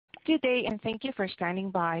Good day, and thank you for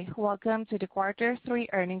standing by. Welcome to the Quarter 3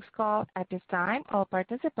 earnings call. At this time, all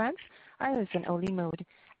participants are in listen-only mode.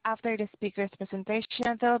 After the speaker's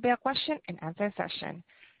presentation, there will be a question-and-answer session.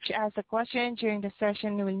 To ask a question during the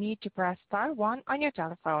session, you will need to press star 1 on your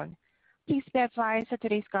telephone. Please be advised that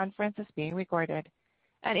today's conference is being recorded.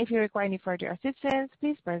 And if you require any further assistance,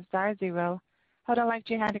 please press star 0. I would like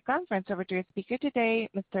to hand the conference over to your speaker today,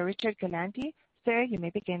 Mr. Richard Galanti. Sir, you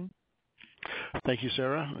may begin. Thank you,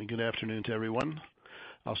 Sarah, and good afternoon to everyone.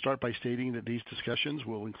 I'll start by stating that these discussions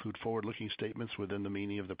will include forward-looking statements within the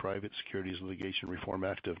meaning of the Private Securities Litigation Reform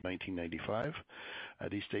Act of 1995.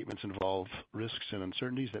 These statements involve risks and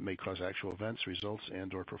uncertainties that may cause actual events, results,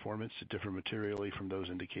 and/or performance to differ materially from those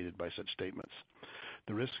indicated by such statements.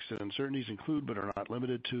 The risks and uncertainties include, but are not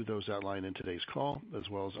limited to, those outlined in today's call, as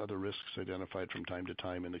well as other risks identified from time to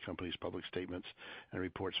time in the company's public statements and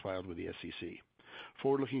reports filed with the SEC.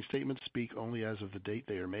 Forward-looking statements speak only as of the date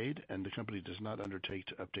they are made, and the company does not undertake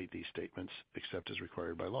to update these statements except as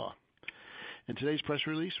required by law. In today's press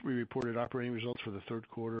release, we reported operating results for the third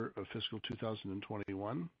quarter of fiscal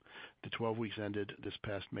 2021, the 12 weeks ended this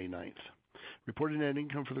past May 9th. Reported net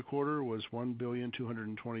income for the quarter was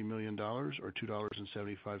 $1,220 million, or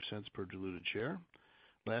 $2.75 per diluted share.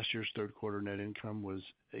 Last year's third quarter net income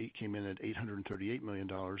came in at $838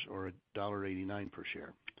 million, or $1.89 per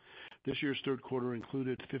share. This year's third quarter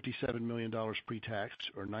included $57 million pre-tax,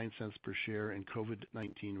 or 9 cents per share, in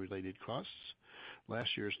COVID-19 related costs.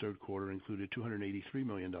 Last year's third quarter included $283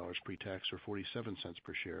 million pre-tax, or 47 cents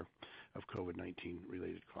per share, of COVID-19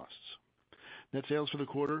 related costs. Net sales for the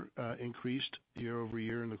quarter increased year over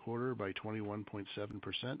year in the quarter by 21.7%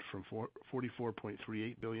 from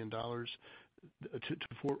 $44.38 billion to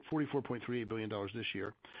 $44.38 billion this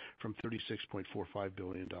year, from $36.45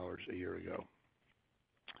 billion a year ago.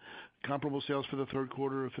 Comparable sales for the third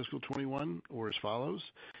quarter of fiscal 21 were as follows.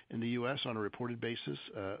 In the U.S., on a reported basis,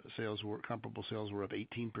 comparable sales were up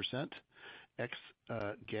 18%,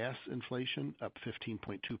 ex-gas inflation up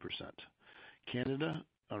 15.2%. Canada,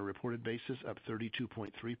 on a reported basis, up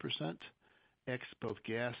 32.3%, ex both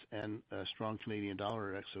gas and strong Canadian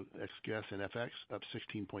dollar, ex-gas and FX, up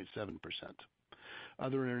 16.7%.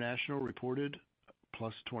 Other international reported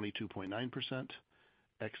plus 22.9%.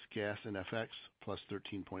 Ex-gas and FX plus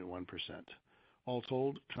 13.1%. All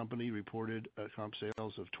told, company reported comp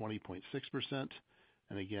sales of 20.6%,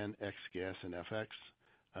 and again, ex-gas and FX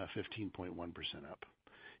 15.1% up.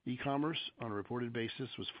 E-commerce on a reported basis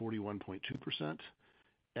was 41.2%.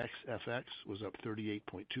 Ex-FX was up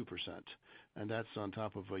 38.2%, and that's on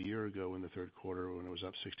top of a year ago in the third quarter when it was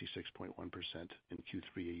up 66.1% in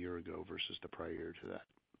Q3 a year ago versus the prior year to that.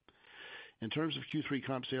 In terms of Q3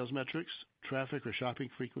 comp sales metrics, traffic or shopping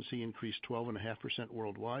frequency increased 12.5%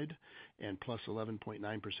 worldwide and plus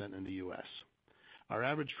 11.9% in the U.S. Our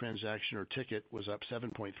average transaction or ticket was up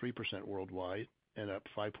 7.3% worldwide and up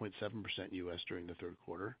 5.7% U.S. during the third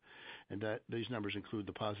quarter, and these numbers include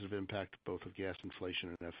the positive impact both of gas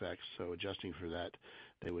inflation and FX. So adjusting for that,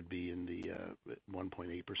 they would be in the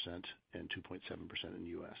 1.8% and 2.7% in the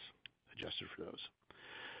U.S. adjusted for those.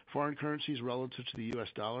 Foreign currencies relative to the U.S.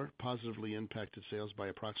 dollar positively impacted sales by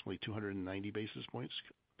approximately 290 basis points,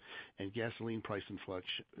 and gasoline price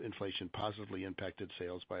inflation positively impacted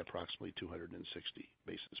sales by approximately 260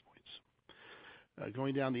 basis points.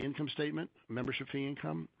 Going down the income statement, membership fee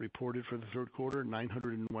income reported for the third quarter,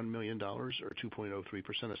 $901 million, or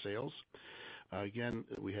 2.03% of sales. Again,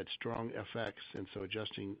 we had strong FX, and so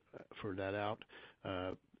adjusting for that out,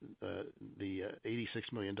 the $86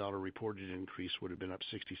 million reported increase would have been up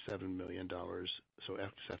 $67 million, so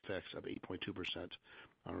FX up 8.2%,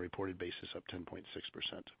 on a reported basis up 10.6%.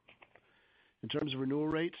 In terms of renewal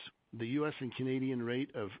rates, the U.S. and Canadian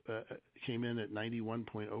rate came in at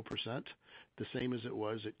 91.0%, the same as it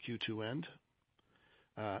was at Q2 end.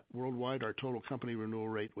 Worldwide, our total company renewal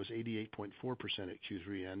rate was 88.4% at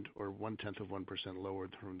Q3 end, or 0.1% lower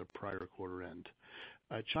from the prior quarter end.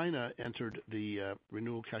 China entered the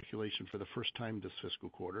renewal calculation for the first time this fiscal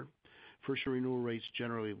quarter. First-year renewal rates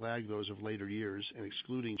generally lag those of later years, and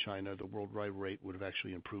excluding China, the worldwide rate would have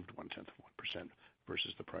actually improved 0.1%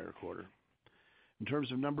 versus the prior quarter. In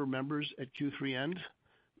terms of number of members at Q3 end,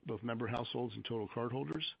 both member households and total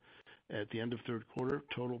cardholders, at the end of third quarter,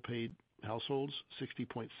 total paid households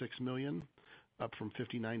 60.6 million, up from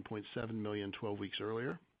 59.7 million 12 weeks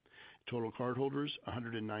earlier. Total cardholders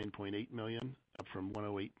 109.8 million, up from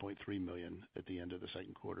 108.3 million at the end of the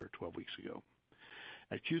second quarter 12 weeks ago.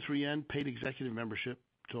 At Q3 end, paid executive membership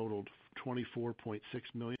totaled 24.6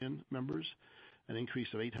 million members, an increase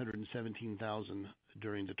of 817,000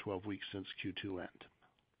 during the 12 weeks since Q2 end.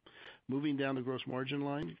 Moving down the gross margin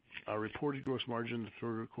line, our reported gross margin in the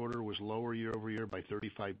third quarter was lower year-over-year by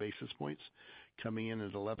 35 basis points, coming in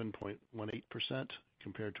at 11.18%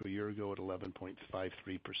 compared to a year ago at 11.53%.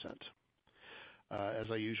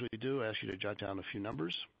 As I usually do, I ask you to jot down a few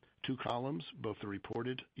numbers. Two columns, both the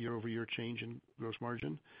reported year-over-year change in gross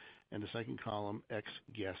margin and the second column,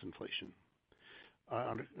 ex-gas inflation.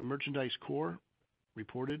 On merchandise core,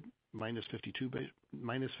 reported minus 52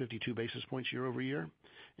 basis points year-over-year,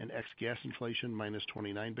 and ex-gas inflation minus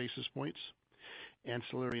 29 basis points.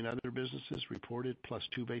 Ancillary and other businesses reported plus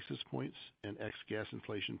 2 basis points, and ex-gas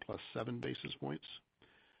inflation plus 7 basis points.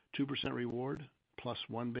 2% reward, plus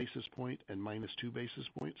 1 basis point and minus 2 basis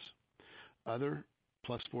points. Other,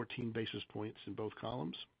 plus 14 basis points in both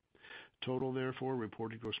columns. Total, therefore,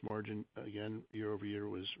 reported gross margin, again, year-over-year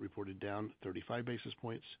was reported down 35 basis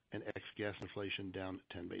points, and ex-gas inflation down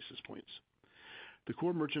 10 basis points. The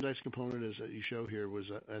core merchandise component, as you show here, was,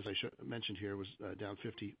 as I mentioned here, was down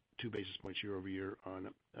 52 basis points year-over-year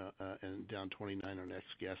and down 29 on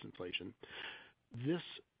ex-gas inflation. This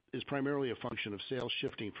is primarily a function of sales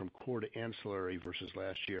shifting from core to ancillary versus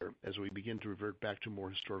last year as we begin to revert back to more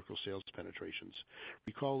historical sales penetrations.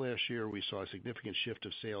 Recall last year we saw a significant shift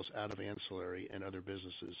of sales out of ancillary and other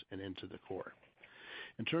businesses and into the core.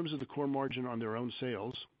 In terms of the core margin on their own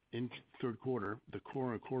sales, in third quarter, the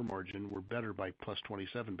core and core margin were better by plus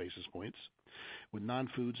 27 basis points, with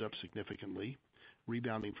non-foods up significantly,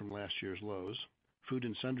 rebounding from last year's lows, food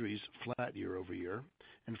and sundries flat year-over-year,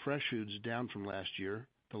 and fresh foods down from last year,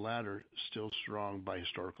 the latter still strong by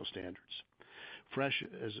historical standards. Fresh,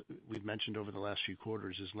 as we've mentioned over the last few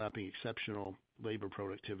quarters, is lapping exceptional labor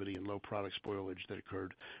productivity and low product spoilage that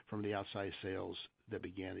occurred from the outsized sales that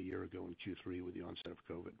began a year ago in Q3 with the onset of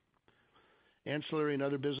COVID. Ancillary and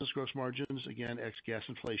other business gross margins, again, ex-gas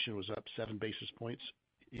inflation was up 7 basis points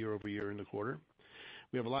year-over-year in the quarter.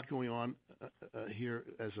 We have a lot going on here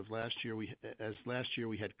as of last year. Last year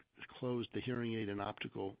we had closed the hearing aid and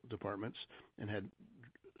optical departments and had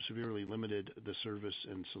severely limited the service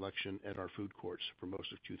and selection at our food courts for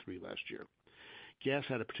most of Q3 last year. Gas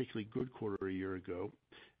had a particularly good quarter a year ago,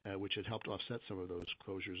 which had helped offset some of those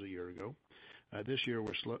closures a year ago. This year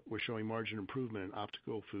we're showing margin improvement in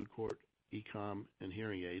optical, food court, e-com, and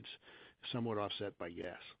hearing aids, somewhat offset by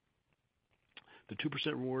gas. The 2%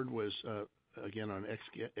 reward was, again, on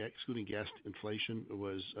excluding gas inflation,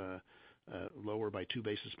 was lower by 2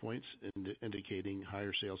 basis points, indicating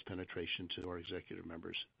higher sales penetration to our executive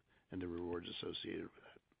members and the rewards associated with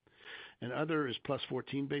that. And other is plus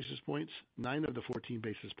 14 basis points. 9 of the 14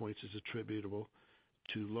 basis points is attributable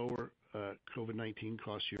to lower COVID-19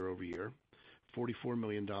 costs year-over-year, $44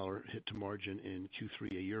 million hit to margin in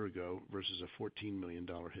Q3 a year ago versus a $14 million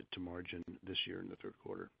hit to margin this year in the third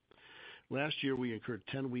quarter. Last year, we incurred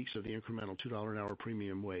 10 weeks of the incremental $2 an hour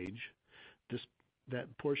premium wage.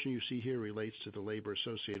 That portion you see here relates to the labor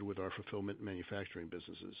associated with our fulfillment and manufacturing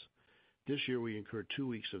businesses. This year, we incurred 2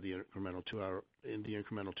 weeks of the incremental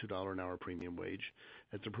 $2 an hour premium wage,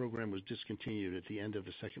 as the program was discontinued at the end of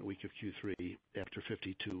the second week of Q3 after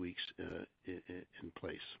 52 weeks in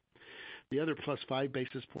place. The other plus 5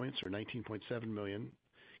 basis points, or $19.7 million,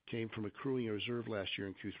 came from accruing a reserve last year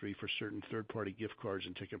in Q3 for certain third-party gift cards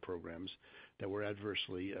and ticket programs that were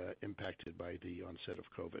adversely impacted by the onset of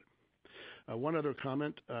COVID. One other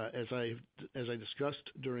comment, as I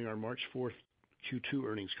discussed during our March 4th Q2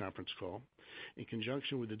 earnings conference call, in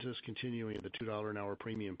conjunction with the discontinuing of the $2 an hour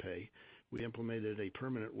premium pay, we implemented a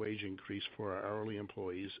permanent wage increase for our hourly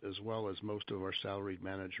employees as well as most of our salaried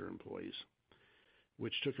manager employees,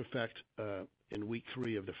 which took effect in week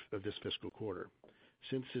 3 of this fiscal quarter.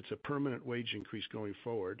 Since it's a permanent wage increase going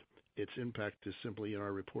forward, its impact is simply in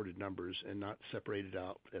our reported numbers and not separated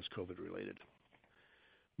out as COVID-related.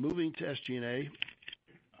 Moving to SG&A,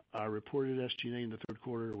 our reported SG&A in the third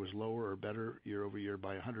quarter was lower or better year-over-year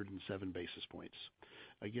by 107 basis points.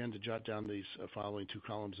 Again, to jot down these following 2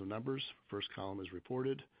 columns of numbers, first column is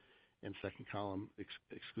reported, and second column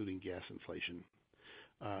excluding gas inflation.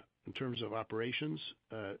 In terms of operations,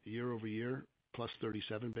 year-over-year, plus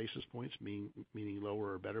 37 basis points, meaning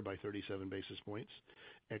lower or better by 37 basis points.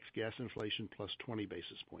 Ex-gas inflation, plus 20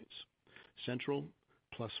 basis points. Central,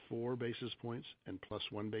 plus 4 basis points and plus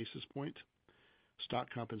 1 basis point. Stock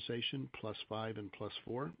compensation, plus 5 and plus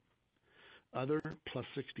 4. Other, plus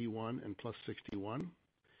 61 and plus 61.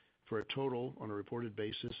 For a total, on a reported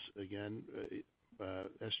basis, again,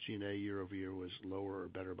 SG&A year-over-year was lower or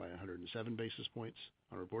better by 107 basis points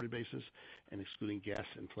on a reported basis, and excluding gas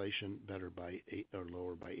inflation, better by 8 or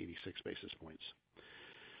lower by 86 basis points.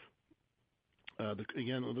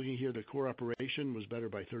 Again, looking here, the core operation was better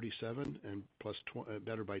by 37 and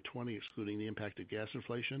better by 20, excluding the impact of gas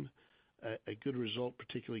inflation. A good result,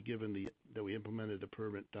 particularly given that we implemented a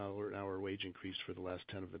permanent $1 an hour wage increase for the last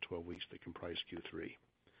 10 of the 12 weeks that comprise Q3.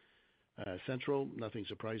 Central, nothing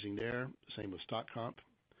surprising there. Same with stock comp.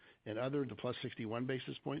 And other, the plus 61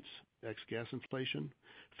 basis points, ex-gas inflation.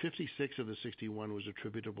 56 of the 61 was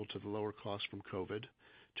attributable to the lower cost from COVID.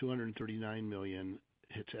 $239 million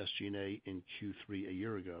hit to SG&A in Q3 a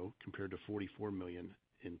year ago, compared to $44 million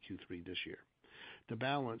in Q3 this year. The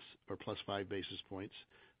balance, or plus 5 basis points,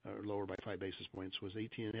 or lower by 5 basis points, was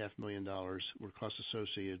 $18.5 million were costs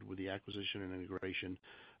associated with the acquisition and integration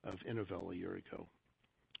of Innovel a year ago.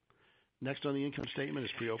 Next on the income statement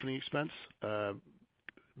is pre-opening expense.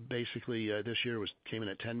 Basically, this year came in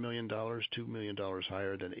at $10 million, $2 million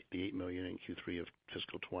higher than the $8 million in Q3 of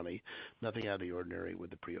fiscal 20. Nothing out of the ordinary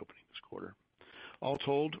with the pre-opening this quarter. All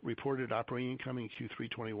told, reported operating income in Q3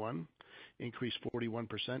 21 increased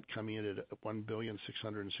 41%, coming in at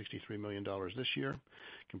 $1,663 million this year,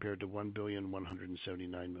 compared to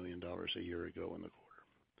 $1,179 million a year ago in the quarter.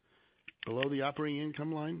 Below the operating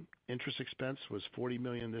income line, interest expense was $40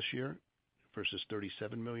 million this year versus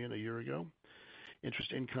 $37 million a year ago.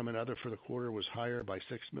 Interest income and other for the quarter was higher by $6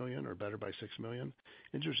 million, or better by $6 million.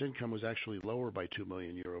 Interest income was actually lower by $2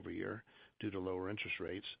 million year over year due to lower interest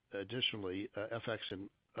rates. Additionally, FX and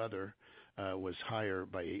other was higher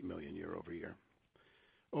by $8 million year over year.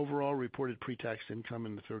 Overall, reported pre-tax income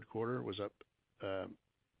in the third quarter was up.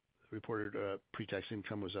 Reported pre-tax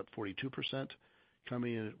income was up 42%,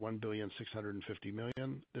 coming in at $1,650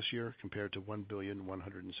 million this year, compared to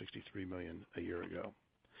 $1,163 million a year ago.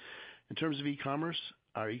 In terms of e-commerce,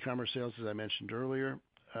 our e-commerce sales, as I mentioned earlier,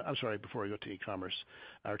 before I go to e-commerce,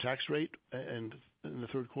 our tax rate in the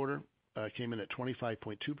third quarter came in at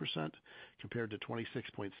 25.2% compared to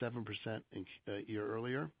 26.7% a year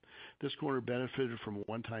earlier. This quarter benefited from a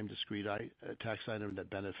one-time discrete tax item that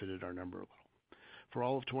benefited our number a little. For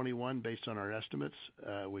all of 21, based on our estimates,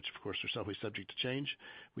 which of course are always subject to change,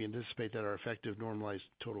 we anticipate that our effective normalized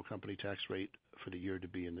total company tax rate for the year to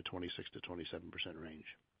be in the 26 to 27%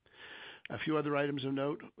 range. A few other items of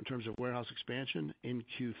note in terms of warehouse expansion. In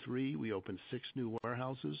Q3, we opened 6 new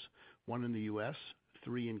warehouses, 1 in the U.S.,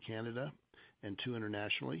 3 in Canada, and 2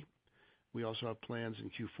 internationally. We also have plans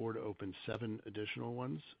in Q4 to open 7 additional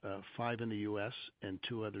ones, 5 in the U.S. and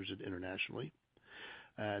 2 others internationally.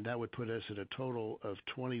 That would put us at a total of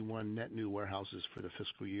 21 net new warehouses for the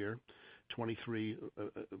fiscal year, 23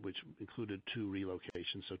 which included 2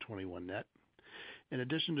 relocations, so 21 net. In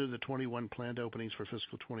addition to the 21 planned openings for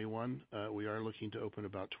fiscal 21, we are looking to open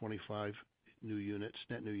about 25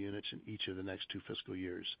 net new units in each of the next 2 fiscal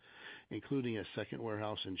years, including a second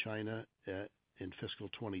warehouse in China in fiscal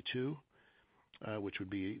 22, which would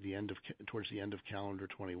be towards the end of calendar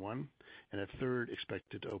 21, and a third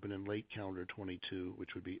expected to open in late calendar 22,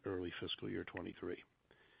 which would be early fiscal year 23.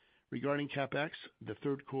 Regarding CapEx, the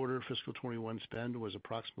third quarter fiscal 21 spend was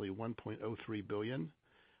approximately $1.03 billion.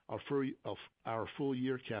 Our full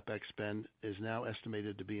year CapEx spend is now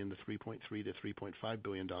estimated to be in the $3.3 to $3.5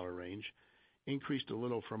 billion range, increased a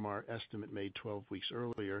little from our estimate made 12 weeks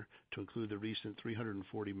earlier to include the recent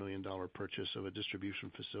 $340 million purchase of a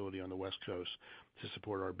distribution facility on the West Coast to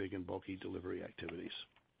support our big and bulky delivery activities.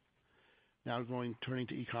 Now turning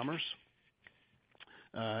to e-commerce.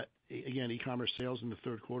 Again, e-commerce sales in the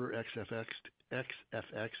third quarter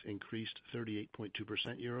ex-FX increased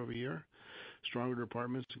 38.2% year over year. Stronger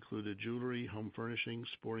departments included jewelry, home furnishings,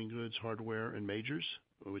 sporting goods, hardware, and majors,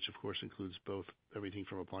 which of course includes both everything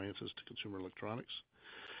from appliances to consumer electronics.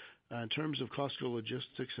 In terms of Costco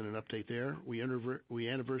Logistics and an update there, we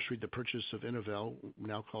anniversaried the purchase of Innovel,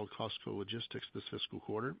 now called Costco Logistics, this fiscal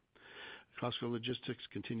quarter. Costco Logistics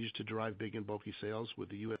continues to drive big and bulky sales, with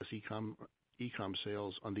the U.S. e-com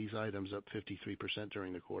sales on these items up 53%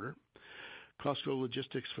 during the quarter. Costco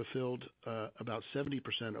Logistics fulfilled about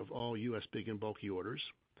 70% of all U.S. big and bulky orders,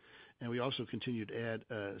 and we also continue to add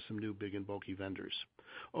some new big and bulky vendors.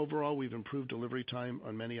 Overall, we've improved delivery time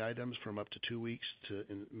on many items from up to 2 weeks to,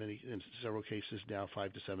 in several cases, now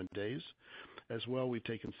 5 to 7 days. As well, we've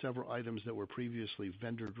taken several items that were previously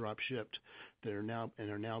vendor drop shipped that are now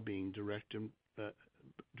being direct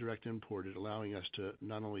imported, allowing us to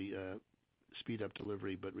not only speed up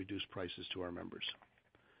delivery but reduce prices to our members.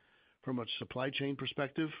 From a supply chain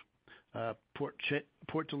perspective,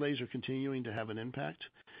 port delays are continuing to have an impact.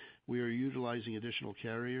 We are utilizing additional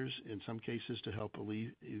carriers in some cases to help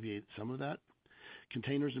alleviate some of that.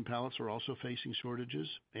 Containers and pallets are also facing shortages.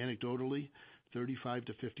 Anecdotally, 35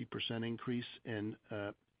 to 50% increase in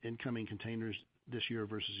incoming containers this year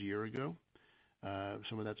versus a year ago.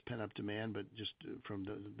 Some of that's pent-up demand, but just from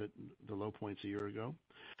the low points a year ago.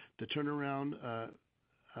 The turnaround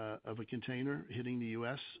of a container hitting the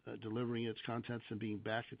U.S., delivering its contents and being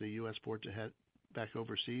back at the U.S. port to head back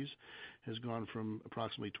overseas has gone from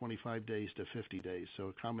approximately 25 days to 50 days. So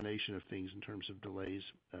a combination of things in terms of delays.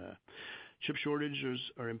 Chip shortages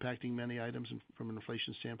are impacting many items from an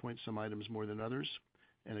inflation standpoint, some items more than others.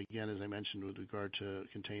 And again, as I mentioned, with regard to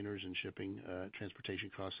containers and shipping,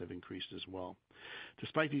 transportation costs have increased as well.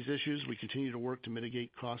 Despite these issues, we continue to work to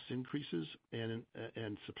mitigate cost increases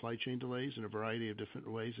and supply chain delays in a variety of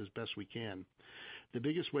different ways as best we can. The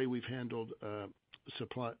biggest way we've handled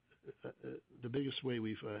supply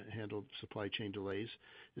chain delays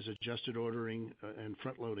is adjusted ordering and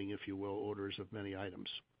front-loading, if you will, orders of many items.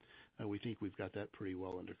 We think we've got that pretty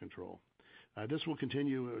well under control. This will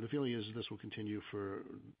continue. The feeling is this will continue for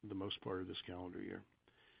the most part of this calendar year.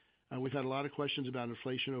 We've had a lot of questions about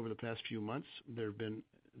inflation over the past few months. There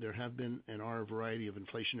have been and are a variety of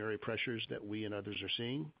inflationary pressures that we and others are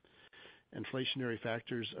seeing. Inflationary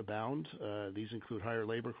factors abound. These include higher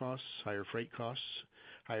labor costs, higher freight costs,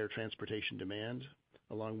 higher transportation demand,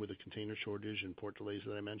 along with the container shortage and port delays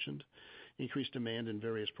that I mentioned, increased demand in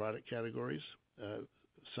various product categories,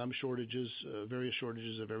 various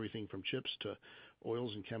shortages of everything from chips to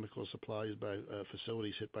oils and chemical supplies by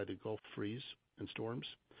facilities hit by the Gulf freeze and storms,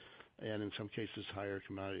 and in some cases higher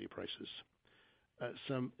commodity prices.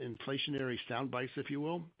 Some inflationary sound bites, if you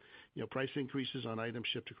will. Price increases on items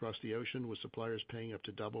shipped across the ocean, with suppliers paying up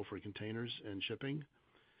to double for containers and shipping.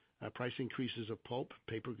 Price increases of pulp,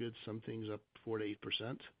 paper goods, some things up 4 to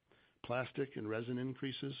 8%. Plastic and resin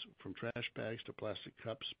increases from trash bags to plastic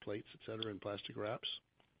cups, plates, etc., and plastic wraps.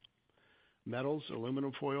 Metals,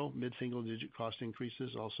 aluminum foil, mid-single-digit cost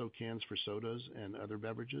increases, also cans for sodas and other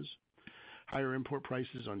beverages. Higher import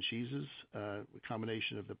prices on cheeses, a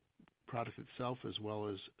combination of the product itself as well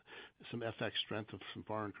as some FX strength of some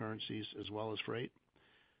foreign currencies as well as freight.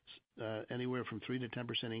 Anywhere from 3 to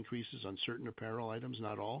 10% increases on certain apparel items,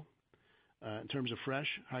 not all. In terms of fresh,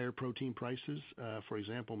 higher protein prices. For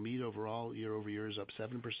example, meat overall year over year is up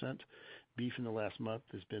 7%. Beef in the last month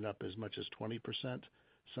has been up as much as 20%.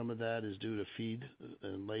 Some of that is due to feed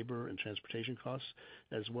and labor and transportation costs,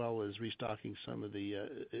 as well as restocking some of the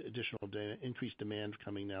additional increased demand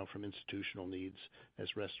coming now from institutional needs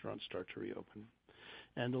as restaurants start to reopen.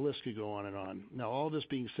 And the list could go on and on. Now, all this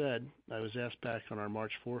being said, I was asked back on our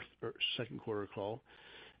March 4th second quarter call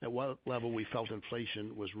at what level we felt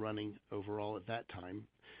inflation was running overall at that time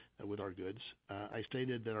with our goods. I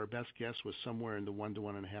stated that our best guess was somewhere in the 1 to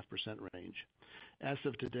 1.5% range. As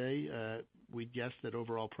of today, we'd guess that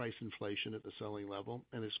overall price inflation at the selling level,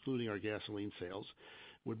 and excluding our gasoline sales,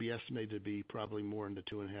 would be estimated to be probably more in the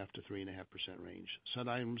 2.5 to 3.5% range. Some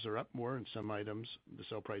items are up more, and some items, the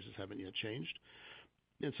sale prices haven't yet changed,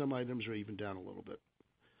 and some items are even down a little bit.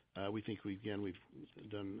 We think we've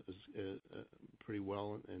done pretty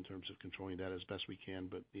well in terms of controlling that as best we can,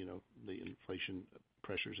 but the inflation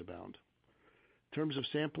pressures abound. In terms of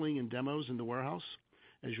sampling and demos in the warehouse,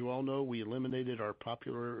 as you all know, we eliminated our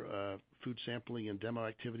popular food sampling and demo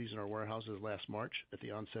activities in our warehouses last March at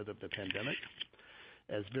the onset of the pandemic.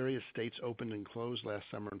 As various states opened and closed last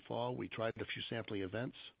summer and fall, we tried a few sampling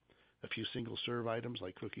events, a few single-serve items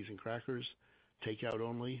like cookies and crackers, takeout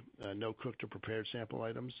only, no cooked or prepared sample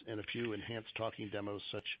items, and a few enhanced talking demos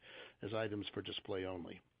such as items for display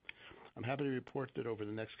only. I'm happy to report that over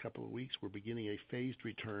the next couple of weeks, we're beginning a phased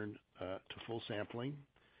return to full sampling.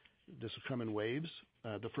 This will come in waves.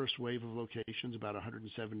 The first wave of locations, about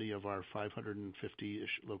 170 of our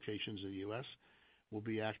 550-ish locations in the U.S., will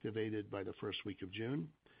be activated by the first week of June,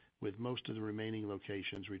 with most of the remaining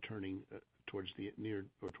locations returning towards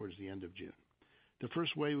the end of June. The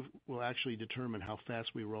first wave will actually determine how fast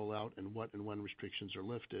we roll out and what and when restrictions are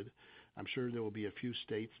lifted. I'm sure there will be a few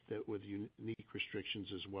states that with unique restrictions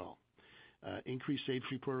as well. Increased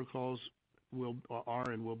safety protocols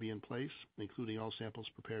are and will be in place, including all samples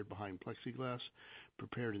prepared behind plexiglass,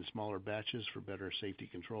 prepared in smaller batches for better safety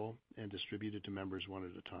control, and distributed to members one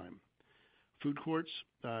at a time. Food courts,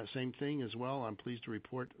 same thing as well. I'm pleased to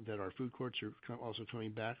report that our food courts are also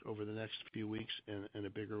coming back over the next few weeks in a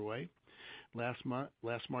bigger way. Last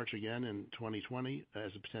March again in 2020,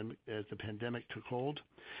 as the pandemic took hold,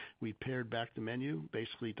 we pared back the menu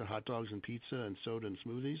basically to hot dogs and pizza and soda and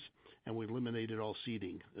smoothies, and we eliminated all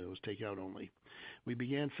seating. It was takeout only. We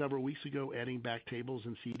began several weeks ago adding back tables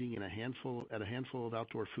and seating at a handful of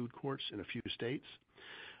outdoor food courts in a few states.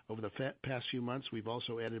 Over the past few months, we've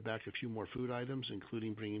also added back a few more food items,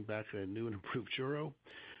 including bringing back a new and improved churro,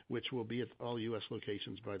 which will be at all U.S.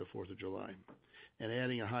 locations by the 4th of July, and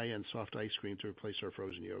adding a high-end soft ice cream to replace our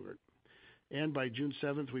frozen yogurt. And by June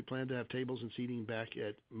 7th, we plan to have tables and seating back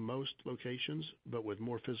at most locations, but with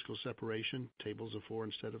more physical separation, tables of 4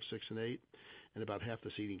 instead of 6 and 8, and about half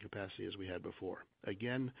the seating capacity as we had before.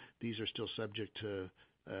 Again, these are still subject to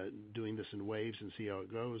doing this in waves and see how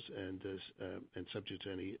it goes, and subject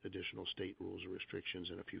to any additional state rules or restrictions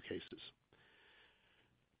in a few cases.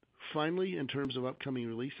 Finally, in terms of upcoming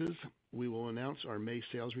releases, we will announce our May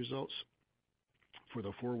sales results for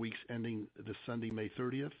the 4 weeks ending this Sunday, May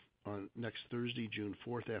 30th, on next Thursday, June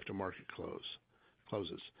 4th, after market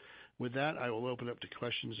closes. With that, I will open up to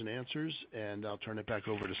questions and answers, and I'll turn it back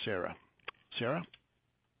over to Sarah. Sarah?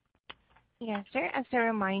 Yes, sir. As a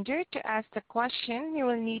reminder, to ask the question, you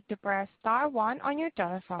will need to press star 1 on your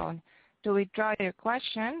telephone. To withdraw your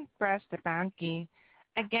question, press the pound key.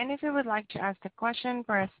 Again, if you would like to ask a question,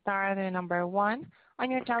 press star the number 1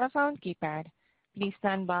 on your telephone keypad. Please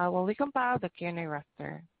stand by while we compile the Q&A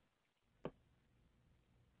roster.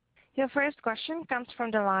 Your first question comes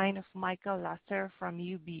from the line of Michael Lasser from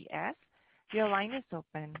UBS. Your line is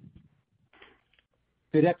open.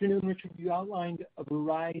 Good afternoon, Richard. You outlined a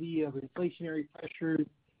variety of inflationary pressures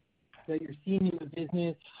that you're seeing in the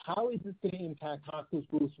business. How is this going to impact Costco's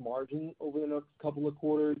gross margin over the next couple of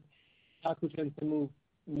quarters? Costco tends to move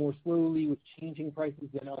more slowly with changing prices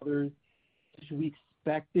than others. Should we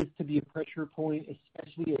expect this to be a pressure point,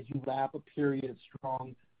 especially as you wrap a period of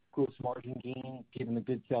strong gross margin gain, given the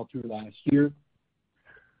good sell-through last year?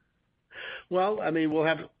 Well, I mean,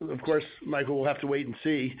 of course, Michael, we'll have to wait and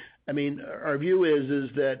see. I mean, our view is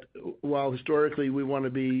that while historically we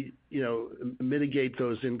want to mitigate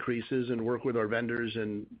those increases and work with our vendors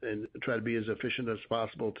and try to be as efficient as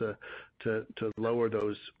possible to lower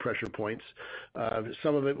those pressure points,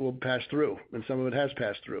 some of it will pass through, and some of it has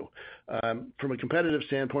passed through. From a competitive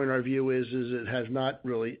standpoint, our view is it has not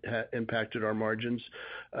really impacted our margins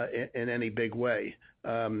in any big way.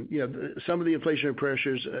 Some of the inflationary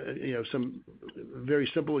pressures, some very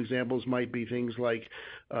simple examples might be things like,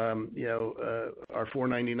 our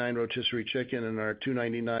 $4.99 rotisserie chicken and our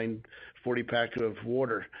 $2.99 40-pack of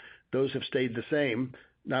water. Those have stayed the same,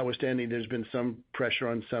 notwithstanding there's been some pressure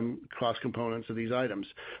on some cost components of these items.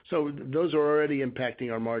 So those are already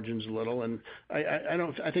impacting our margins a little, and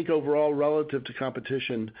I think overall, relative to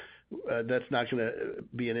competition, that's not going to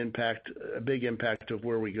be a big impact of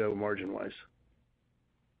where we go margin-wise.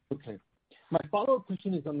 Okay. My follow-up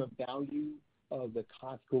question is on the value of the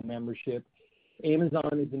Costco membership. Amazon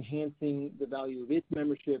is enhancing the value of its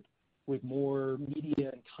membership with more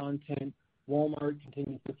media and content. Walmart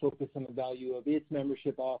continues to focus on the value of its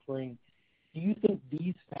membership offering. Do you think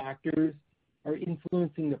these factors are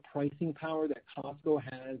influencing the pricing power that Costco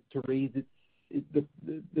has to raise the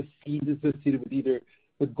fees associated with either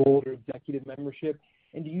the Gold or Executive membership?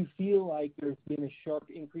 And do you feel like there's been a sharp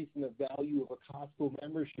increase in the value of a Costco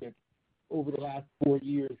membership over the last 4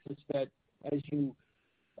 years, such that as you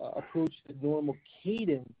approach the normal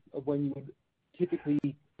cadence of when you would typically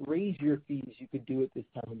raise your fees, you could do it this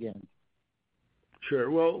time again?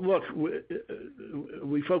 Sure. Well, look,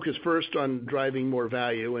 we focus first on driving more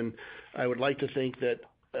value, and I would like to think that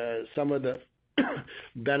some of the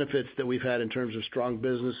benefits that we've had in terms of strong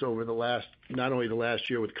business over not only the last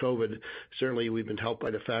year with COVID, certainly we've been helped by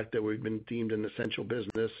the fact that we've been deemed an essential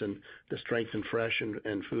business, and the strength in fresh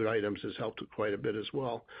and food items has helped quite a bit as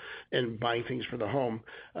well, and buying things for the home.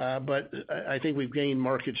 But I think we've gained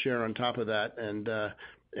market share on top of that,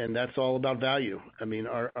 and that's all about value. I mean,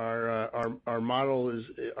 our model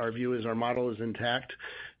is intact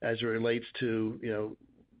as it relates to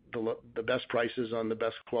the best prices on the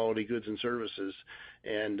best quality goods and services,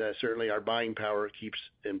 and certainly our buying power keeps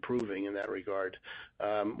improving in that regard.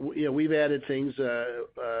 We've added things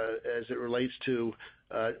as it relates to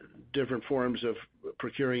different forms of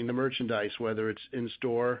procuring the merchandise, whether it's in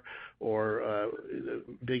store or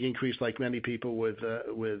big increase like many people with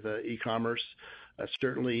e-commerce.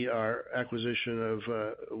 Certainly our acquisition of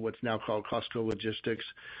what's now called Costco Logistics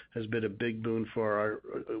has been a big boon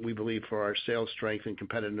we believe, for our sales strength and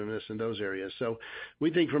competitiveness in those areas. So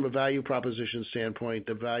we think from a value proposition standpoint,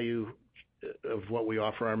 the value of what we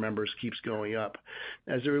offer our members keeps going up.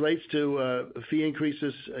 As it relates to fee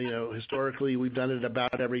increases, historically we've done it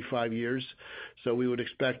about every 5 years, so we would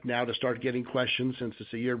expect now to start getting questions since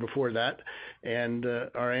it's a year before that, and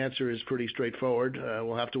our answer is pretty straightforward.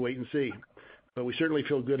 We'll have to wait and see. But we certainly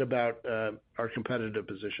feel good about our competitive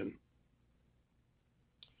position.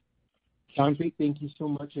 Sounds great. Thank you so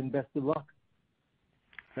much, and best of luck.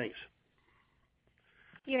 Thanks.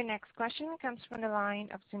 Your next question comes from the line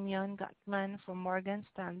of Simeon Gutman from Morgan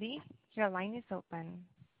Stanley. Your line is open.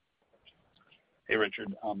 Hey,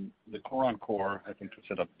 Richard. The core on core, I think, was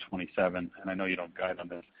set up 27, and I know you don't guide on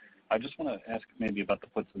this. I just want to ask maybe about the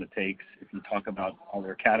puts and the takes. If you talk about are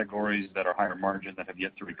there categories that are higher margin that have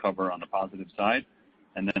yet to recover on the positive side,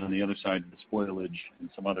 and then on the other side, the spoilage and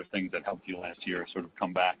some other things that helped you last year sort of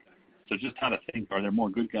come back. So just how to think, are there more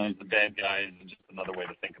good guys than bad guys, and just another way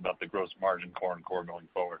to think about the gross margin core and core going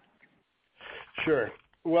forward? Sure.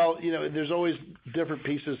 Well, there's always different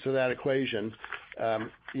pieces to that equation.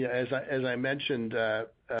 As I mentioned,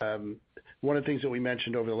 one of the things that we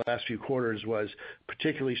mentioned over the last few quarters was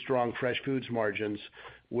particularly strong fresh foods margins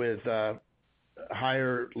with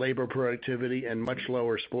higher labor productivity and much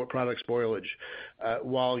lower product spoilage.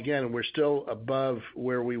 While again, we're still above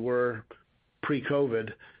where we were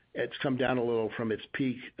pre-COVID, it's come down a little from its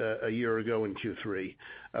peak a year ago in Q3,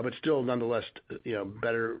 but still nonetheless,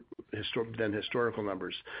 better than historical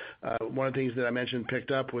numbers. One of the things that I mentioned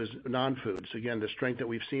picked up was non-foods. Again, the strength that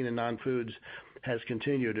we've seen in non-foods has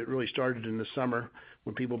continued. It really started in the summer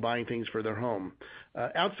when people buying things for their home.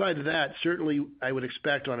 Outside of that, certainly I would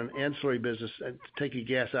expect on an ancillary business, taking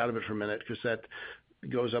gas out of it for a minute because that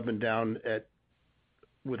goes up and down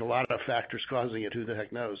with a lot of factors causing it, who the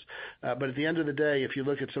heck knows. But at the end of the day, if you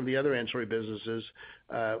look at some of the other ancillary businesses,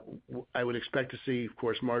 I would expect to see, of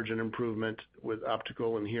course, margin improvement with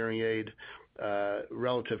optical and hearing aid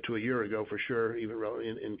relative to a year ago for sure, even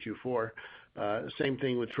in Q4. Same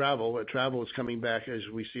thing with travel. Travel is coming back, as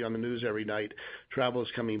we see on the news every night. Travel is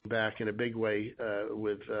coming back in a big way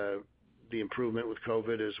with the improvement with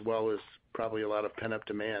COVID, as well as probably a lot of pent-up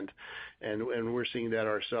demand. And we're seeing that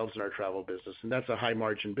ourselves in our travel business. And that's a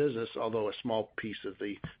high-margin business, although a small piece of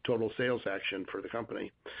the total sales action for the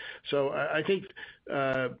company. So I think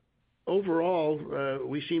overall,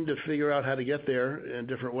 we seem to figure out how to get there in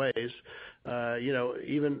different ways.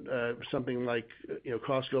 Even something like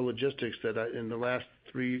Costco logistics that in the last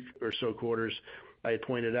 3 or so quarters I had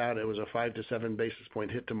pointed out it was a 5 to 7 basis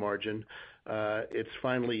point hit to margin. It's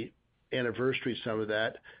finally anniversary some of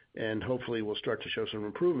that, and hopefully we'll start to show some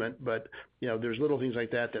improvement. But there's little things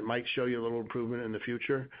like that might show you a little improvement in the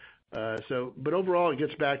future. But overall, it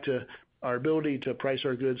gets back to our ability to price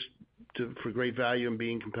our goods for great value and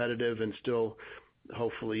being competitive, and still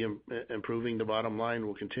hopefully improving the bottom line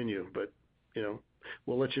will continue. But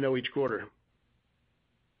we'll let you know each quarter.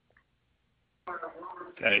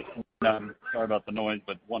 Okay. Sorry about the noise,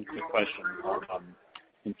 but one quick question on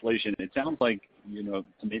inflation. It sounds like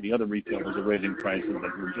maybe other retailers are raising prices,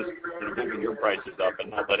 but you're just moving your prices up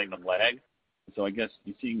and not letting them lag. So I guess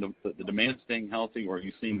you're seeing the demand staying healthy, or are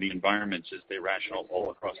you seeing the environment just stay rational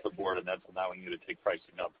all across the board, and that's allowing you to take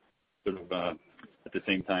pricing up sort of at the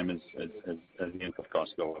same time as the input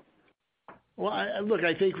costs go up? Well,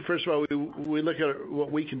 I think first of all, we look at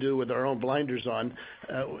what we can do with our own blinders on.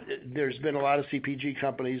 There's been a lot of CPG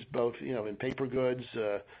companies, both in paper goods,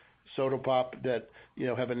 soda pop, that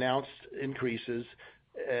have announced increases,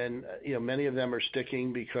 and many of them are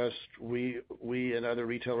sticking because we and other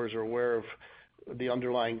retailers are aware of the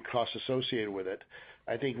underlying costs associated with it.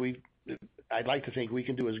 I'd like to think we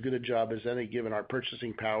can do as good a job as any, given our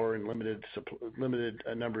purchasing power and limited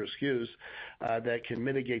number of SKUs, that can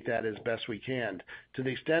mitigate that as best we can. To the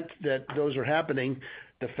extent that those are happening,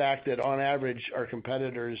 the fact that on average our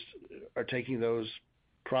competitors are taking those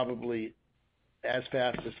probably as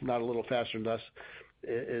fast, if not a little faster than us,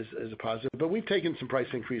 is a positive. But we've taken some price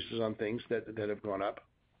increases on things that have gone up.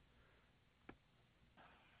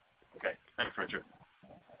 Okay. Thanks, Richard.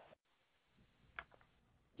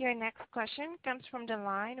 Your next question comes from the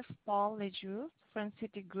line of Paul Lejuez from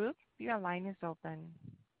Citigroup. Your line is open.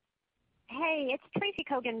 Hey, it's Tracy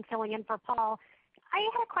Kogan filling in for Paul. I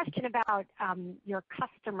had a question about your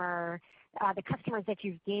the customers that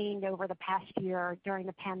you've gained over the past year during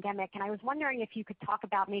the pandemic. And I was wondering if you could talk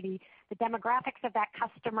about maybe the demographics of that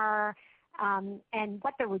customer and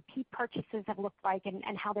what their repeat purchases have looked like,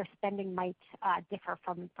 and how their spending might differ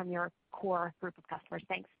from your core group of customers.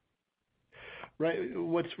 Thanks. Right.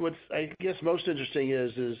 What's I guess most interesting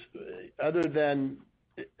is other than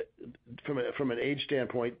from an age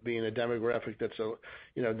standpoint, being a demographic that's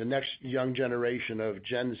the next young generation of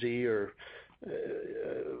Gen Z or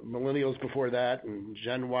millennials before that, and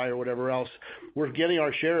Gen Y or whatever else, we're getting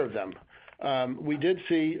our share of them. We did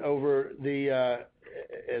see over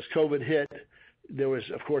as COVID hit, there was,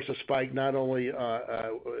 of course, a spike. Not only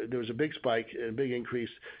there was a big spike, a big increase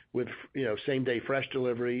with same day fresh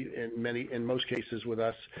delivery in most cases with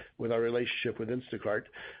us, with our relationship with Instacart,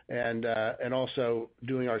 and also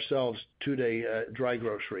doing ourselves 2-day dry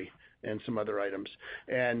grocery and some other items.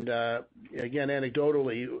 And again,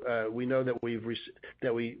 anecdotally, we know that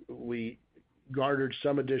we garnered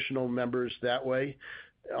some additional members that way.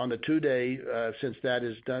 On the 2-day, since that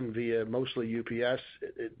is done via mostly UPS,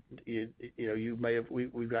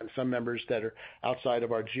 we've gotten some members that are outside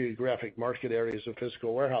of our geographic market areas of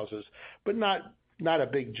physical warehouses, but not a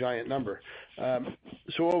big giant number.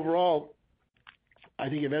 So overall, I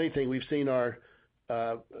think if anything, we've seen our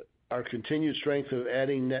continued strength of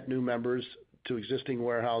adding net new members to existing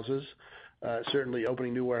warehouses. Certainly,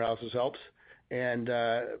 opening new warehouses helps, and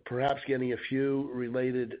perhaps getting a few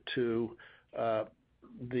related to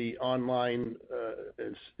the online,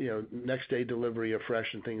 next day delivery of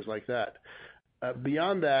fresh and things like that.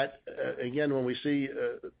 Beyond that, again, when we see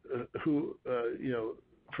from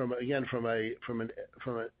an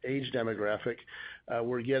age demographic,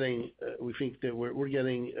 we think that we're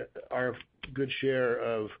getting our good share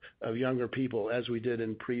of younger people as we did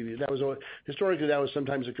in previous. Historically that was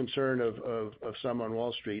sometimes a concern of some on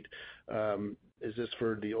Wall Street. Is this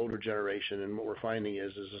for the older generation? And what we're finding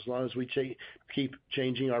is as long as we keep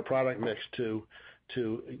changing our product mix to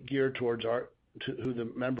gear towards who the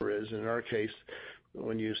member is. And in our case,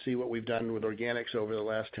 when you see what we've done with organics over the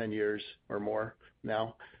last 10 years or more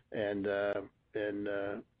now, and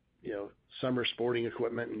summer sporting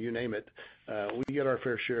equipment and you name it, we get our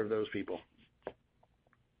fair share of those people.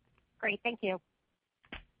 Great, thank you.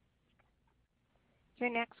 Your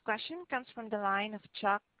next question comes from the line of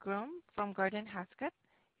Chuck Groom from Gordon Haskett.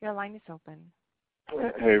 Your line is open.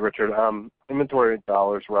 Hey, Richard. Inventory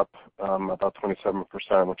dollars were up about 27%,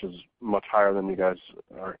 which is much higher than you guys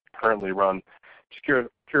are currently run. Just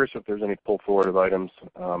curious if there's any pull forward of items,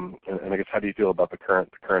 and I guess how do you feel about the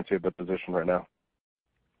currency of the position right now?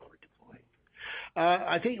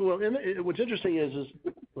 I think what's interesting is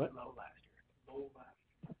what?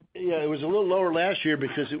 Yeah, it was a little lower last year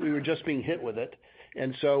because we were just being hit with it.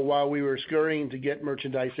 And so while we were scurrying to get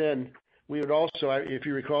merchandise in, we would also, if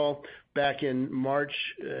you recall, back in March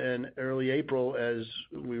and early April, as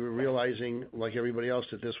we were realizing, like everybody else,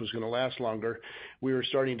 that this was going to last longer, we were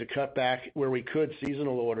starting to cut back where we could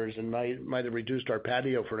seasonal orders and might have reduced our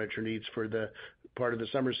patio furniture needs for the part of the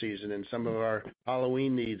summer season and some of our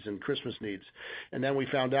Halloween needs and Christmas needs. And then we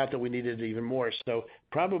found out that we needed even more. So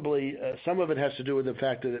probably some of it has to do with the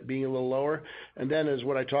fact that it being a little lower. And then as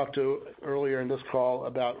what I talked to earlier in this call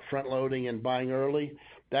about front loading and buying early,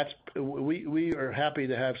 we are happy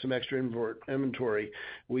to have some extra inventory.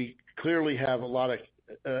 We clearly have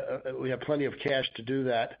we have plenty of cash to do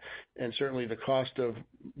that, and certainly the cost of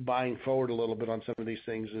buying forward a little bit on some of these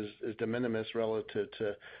things is de minimis relative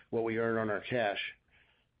to what we earn on our cash.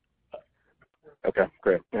 Okay,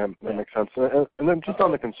 great. Yeah, that makes sense. And then just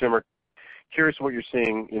on the consumer, curious what you're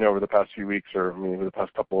seeing, over the past few weeks or maybe the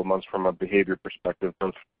past couple of months from a behavior perspective,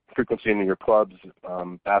 both frequency in your clubs,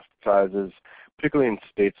 basket sizes, particularly in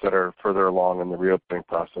states that are further along in the reopening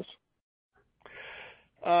process.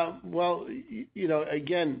 Well,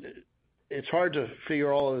 again, it's hard to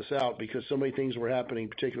figure all of this out because so many things were happening,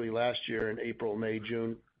 particularly last year in April, May,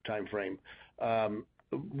 June timeframe.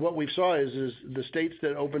 What we saw is the states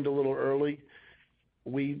that opened a little early,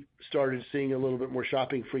 we started seeing a little bit more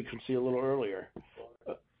shopping frequency a little earlier,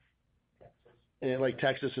 like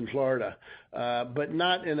Texas and Florida, but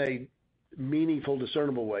not in a meaningful,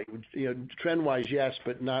 discernible way. Trend-wise, yes,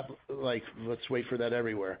 but not like let's wait for that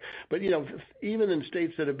everywhere. But even in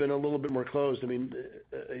states that have been a little bit more closed, I mean,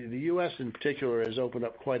 the U.S. in particular has opened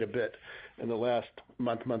up quite a bit in the last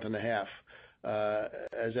month and a half,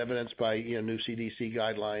 as evidenced by new CDC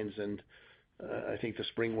guidelines and I think the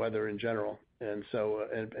spring weather in general, and so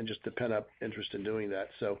and just the pent-up interest in doing that.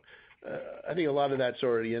 So. I think a lot of that's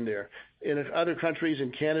already in there. In other countries, in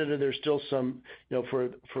Canada, there's still some,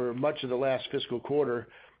 for much of the last fiscal quarter,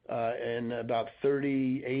 in about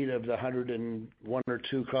 38 of the 101 or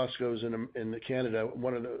 2 Costco's in Canada,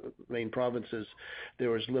 one of the main provinces, there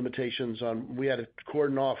was limitations on, we had to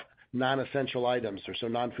cordon off non-essential items, or so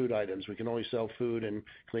non-food items. We can only sell food and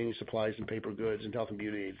cleaning supplies and paper goods and health and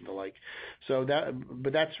beauty aids and the like. So that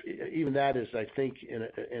is, I think,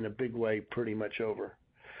 in a big way, pretty much over.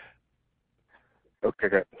 Okay,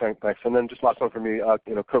 great. Thanks. And then just last one for me.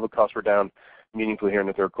 COVID costs were down meaningfully here in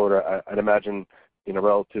the third quarter. I'd imagine,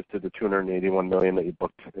 relative to the $281 million that you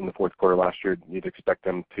booked in the fourth quarter last year, you'd expect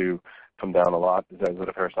them to come down a lot. Is that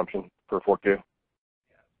a fair assumption for 4Q?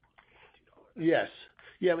 Yes.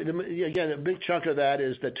 Yeah. Again, a big chunk of that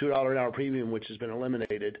is the $2 an hour premium, which has been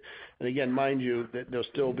eliminated. And again, mind you, that there'll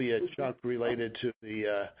still be a chunk related to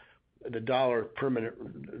the dollar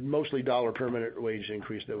permanent, mostly dollar permanent wage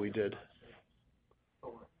increase that we did.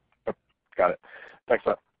 Got it. Thanks a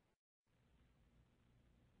lot.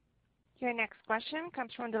 Your next question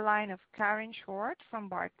comes from the line of Karen Short from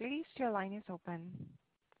Barclays. Your line is open.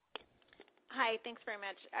 Hi, thanks very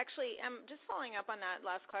much. Actually, just following up on that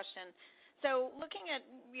last question. So looking at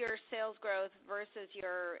your sales growth versus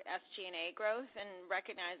your SG&A growth and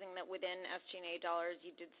recognizing that within SG&A dollars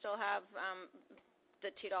you did still have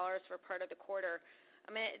the $2 for part of the quarter,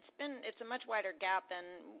 I mean, it's a much wider gap than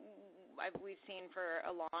we've seen for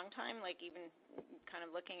a long time, like even kind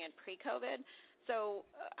of looking at pre-COVID. So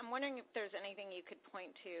I'm wondering if there's anything you could point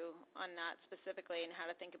to on that specifically and how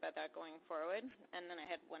to think about that going forward. And then I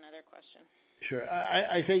had one other question. Sure.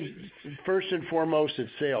 I think first and foremost,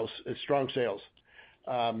 it's sales. It's strong sales.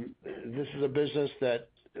 This is a business that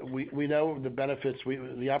we know the benefits,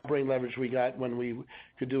 the operating leverage we got when we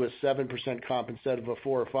could do a 7% comp instead of a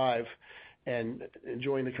 4 or 5, and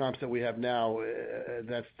enjoying the comps that we have now.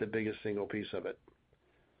 That's the biggest single piece of it.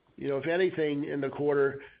 If anything, in the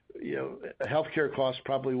quarter, healthcare costs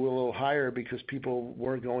probably were a little higher because people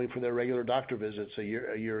weren't going for their regular doctor visits a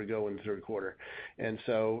year ago in the third quarter, and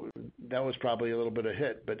so that was probably a little bit of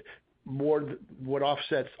hit. But more, what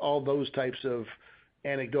offsets all those types of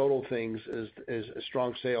anecdotal things is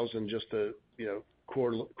strong sales and just the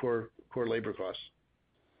core labor costs.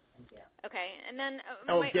 Okay, and then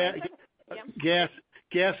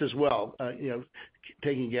gas as well.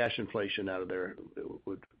 Taking gas inflation out of there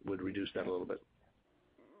would reduce that a little bit.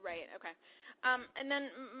 Right. Okay. And then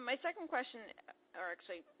my second question, or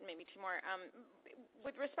actually maybe two more,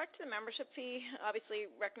 with respect to the membership fee, obviously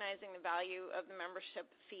recognizing the value of the membership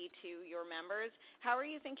fee to your members, how are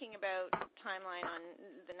you thinking about timeline on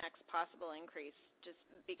the next possible increase? Just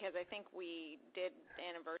because I think we did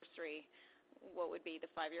anniversary what would be the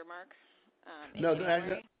 5-year mark.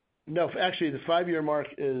 No, actually the 5-year mark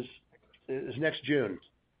is next June.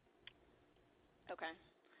 Okay.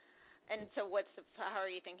 And so how are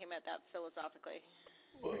you thinking about that philosophically?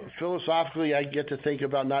 Philosophically, I get to think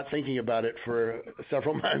about not thinking about it for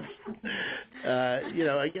several months.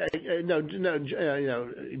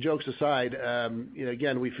 Jokes aside,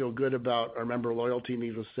 again, we feel good about our member loyalty.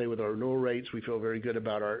 Needless to say, with our renewal rates, we feel very good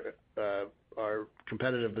about our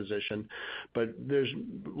competitive position, but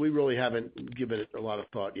we really haven't given it a lot of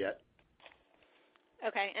thought yet.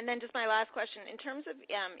 Okay, and then just my last question. In terms of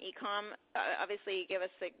e-com, obviously you give us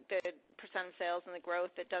the percent of sales and the growth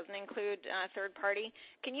that doesn't include third party.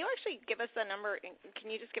 Can you actually give us the number? Can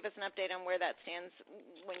you just give us an update on where that stands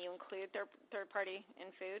when you include third party in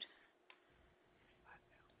food?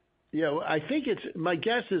 Yeah, I think my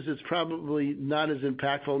guess is it's probably not as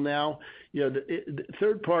impactful now. The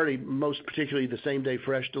third party, most particularly the same day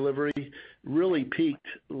fresh delivery, really peaked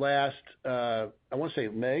last, I want to say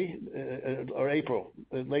May or April,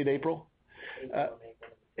 late April.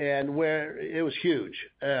 And where it was huge.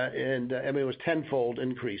 And I mean, it was tenfold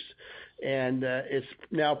increase. And it's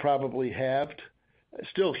now probably halved.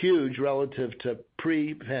 Still huge relative to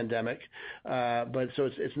pre-pandemic, but so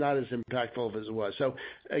it's not as impactful as it was. So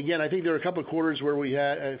again, I think there were a couple of quarters where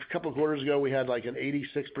a couple of quarters ago we had like an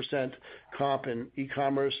 86% comp in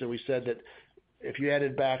e-commerce, and we said that if you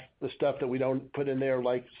added back the stuff that we don't put in there,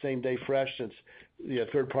 like same day fresh, since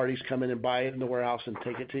third parties come in and buy it in the warehouse and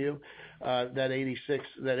take it to you, that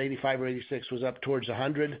 85 or 86 was up towards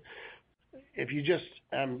 100. If you just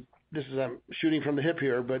I'm shooting from the hip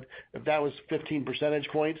here, but if that was 15 percentage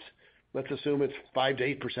points, let's assume it's 5 to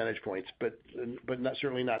 8 percentage points, but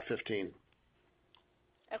certainly not 15.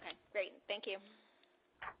 Okay, great. Thank you.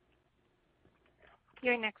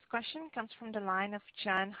 Your next question comes from the line of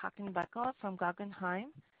John Hockenbuckle from Guggenheim.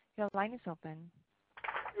 Your line is open.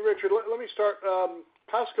 Hey, Richard, let me start.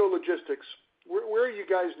 Costco Logistics, where are you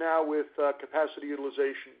guys now with capacity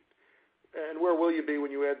utilization? And where will you be when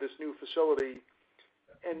you add this new facility?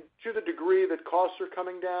 And to the degree that costs are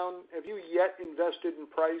coming down, have you yet invested in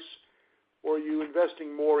price, or are you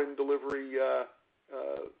investing more in delivery,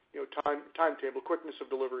 timetable, quickness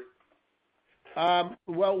of delivery?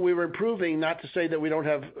 Well, we were improving, not to say that we don't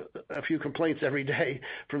have a few complaints every day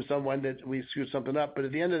from someone that we screwed something up, but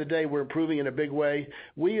at the end of the day, we're improving in a big way.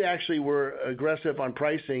 We actually were aggressive on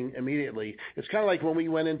pricing immediately. It's kind of like when we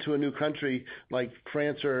went into a new country like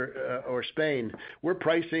France or Spain, we're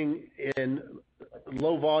pricing in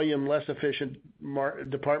low volume, less efficient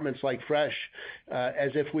departments like fresh,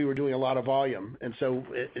 as if we were doing a lot of volume. And so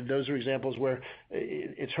those are examples where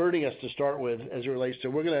it's hurting us to start with as it relates to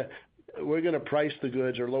we're going to price the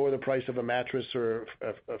goods or lower the price of a mattress or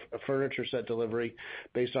a furniture set delivery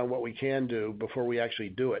based on what we can do before we actually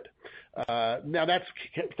do it. Now that's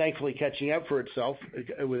thankfully catching up with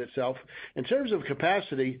itself. In terms of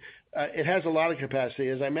capacity, it has a lot of capacity.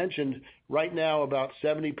 As I mentioned, right now about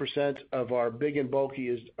 70% of our big and bulky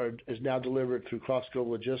is now delivered through Costco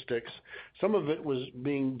Logistics. Some of it was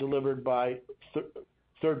being delivered by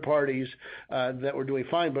third parties that were doing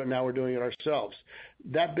fine, but now we're doing it ourselves.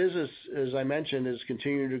 That business, as I mentioned, is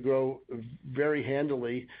continuing to grow very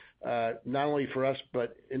handily, not only for us,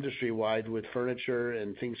 but industry-wide with furniture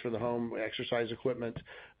and things for the home, exercise equipment,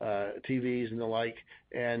 TVs and the like.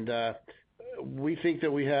 And we think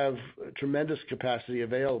that we have tremendous capacity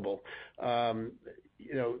available. What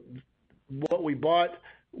we bought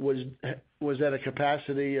was at a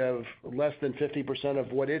capacity of less than 50%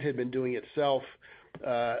 of what it had been doing itself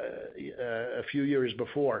a few years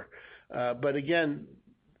before. But again,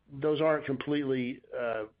 those aren't completely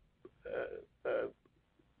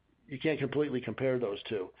you can't completely compare those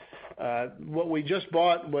two. What we just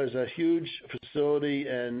bought was a huge facility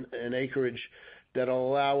and acreage that'll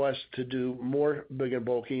allow us to do more big and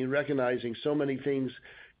bulky, and recognizing so many things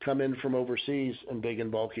come in from overseas and big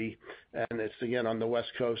and bulky, and it's again on the West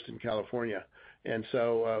Coast in California. And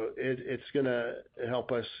so it's going to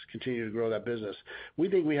help us continue to grow that business. We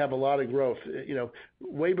think we have a lot of growth.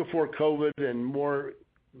 Way before COVID and more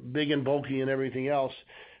big and bulky and everything else,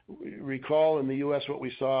 recall in the U.S. what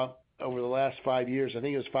we saw over the last 5 years. I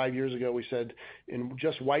think it was 5 years ago we said in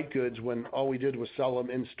just white goods, when all we did was sell them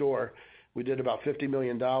in store, we did about $50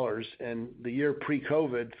 million. And the year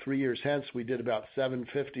pre-COVID, 3 years hence, we did about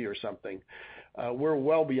 $750 or something. We're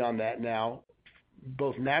well beyond that now,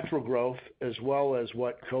 both natural growth as well as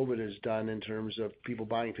what COVID has done in terms of people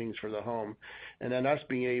buying things for the home, and then us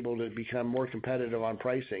being able to become more competitive on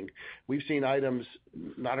pricing. We've seen items,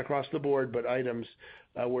 not across the board, but items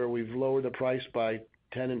where we've lowered the price by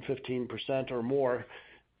 10 and 15% or more,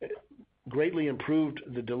 greatly improved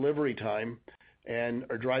the delivery time, and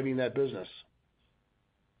are driving that business.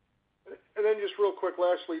 And then just real quick,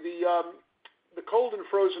 lastly, the cold and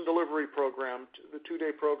frozen delivery program, the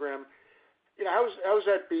 2-day program, how's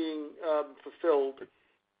that being fulfilled?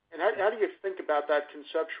 And how do you think about that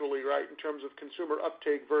conceptually, right, in terms of consumer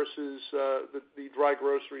uptake versus the dry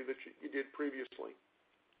grocery that you did previously?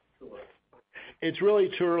 It's really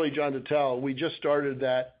too early, John, to tell. We just started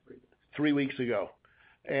that 3 weeks ago,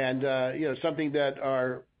 and something that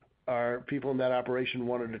our people in that operation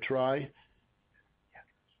wanted to try.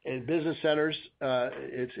 In business centers,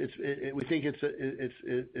 we think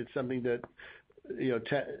it's something that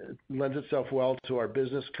lends itself well to our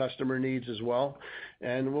business customer needs as well,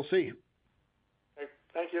 and we'll see. Okay.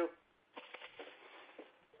 Thank you.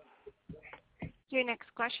 Your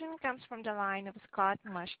next question comes from the line of Scott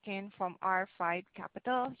Mushkin from R5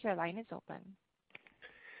 Capital. Your line is open.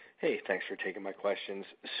 Hey, thanks for taking my questions.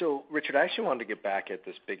 So, Richard, I actually wanted to get back at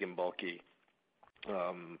this big and bulky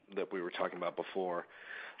that we were talking about before. I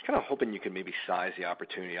was kind of hoping you could maybe size the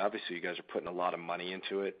opportunity. Obviously, you guys are putting a lot of money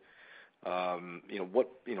into it. Kind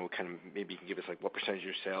of maybe you can give us what percentage of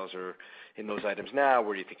your sales are in those items now?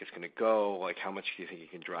 Where do you think it's going to go? How much do you think you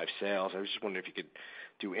can drive sales? I was just wondering if you could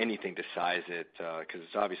do anything to size it, because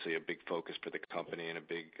it's obviously a big focus for the company and a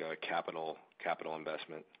big capital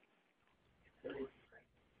investment.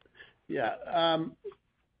 Yeah.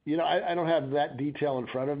 I don't have that detail in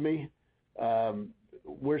front of me.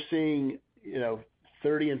 We're seeing,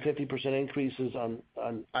 30 and 50% increases on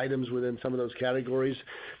items within some of those categories.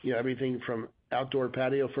 Everything from outdoor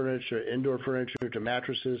patio furniture, indoor furniture, to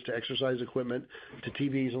mattresses, to exercise equipment, to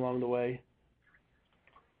TVs along the way.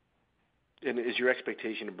 And is your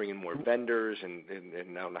expectation to bring in more vendors, and I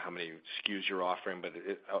don't know how many SKUs you're offering, but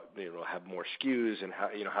have more SKUs, and how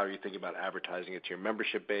are you thinking about advertising it to your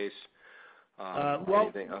membership base?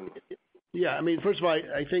 Yeah. First of all,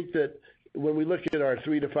 I think that when we look at our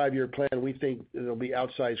 3 to 5 year plan, we think there'll be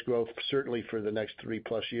outsized growth certainly for the next 3+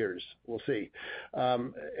 years. We'll see.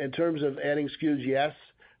 In terms of adding SKUs, yes,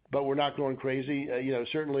 but we're not going crazy.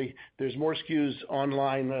 Certainly there's more SKUs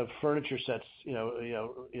online of furniture sets,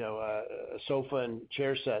 sofa and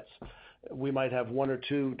chair sets. We might have 1 or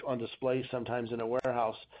 2 on display sometimes in a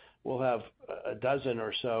warehouse. We'll have a dozen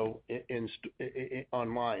or so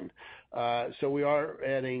online. So we are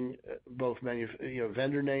adding both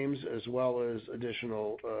vendor names as well as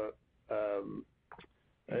additional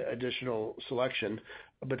selection,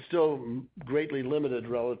 but still greatly limited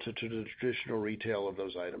relative to the traditional retail of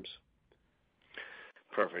those items.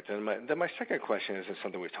 Perfect. And then my second question is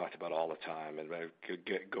something we've talked about all the time, and I could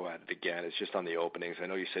go at it again. It's just on the openings. I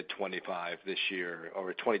know you said 25 this year,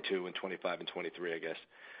 or 22 and 25 and 23, I guess.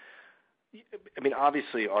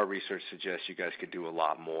 Obviously, our research suggests you guys could do a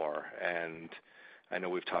lot more, and I know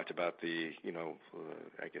we've talked about the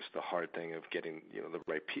hard thing of getting the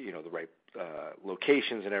right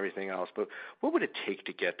locations and everything else. But what would it take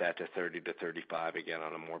to get that to 30 to 35 again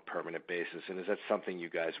on a more permanent basis? And is that something you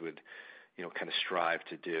guys would kind of strive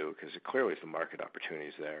to do? Because clearly the market opportunity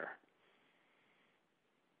is there.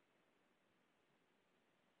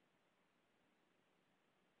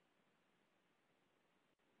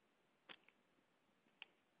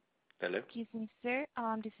 Hello? Excuse me, sir.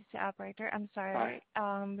 This is the operator. I'm sorry.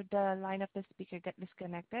 Hi. The line of the speaker got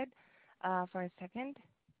disconnected for a second.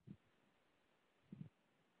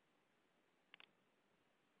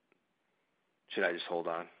 Should I just hold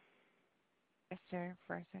on? Yes, sir,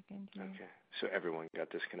 for a second. Here. Okay. So everyone got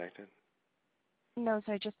disconnected? No,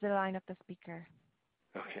 sir, just the line of the speaker.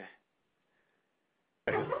 Okay.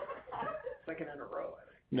 Second in a row.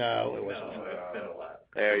 No, it wasn't.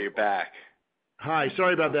 There, you're back. Hi,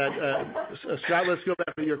 sorry about that. Scott, let's go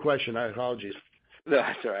back to your question. Apologies. No,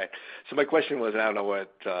 that's all right. So my question was, I don't know what.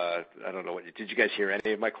 Did you guys hear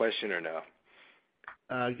any of my question or no?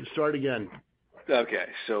 Start again. Okay,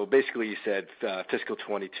 so basically you said fiscal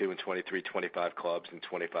 22 and 23, 25 clubs and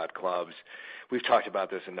 25 clubs. We've talked about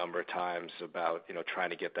this a number of times about, trying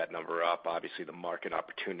to get that number up. Obviously the market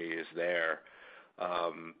opportunity is there.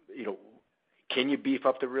 Can you beef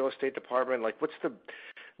up the real estate department? Like what's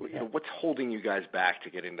holding you guys back to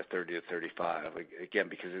getting to 30 to 35? Again,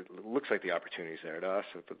 because it looks like the opportunity is there to us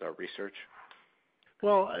with our research.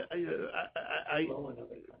 Well,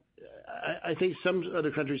 I think some other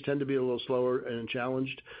countries tend to be a little slower and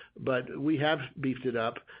challenged, but we have beefed it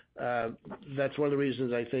up. That's one of the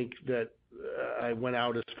reasons I think that I went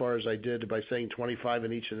out as far as I did by saying 25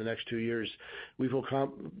 in each of the next 2 years. We feel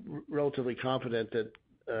relatively confident that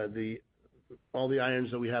all the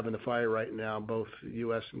irons that we have in the fire right now, both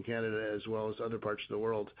U.S. and Canada as well as other parts of the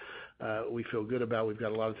world, we feel good about. We've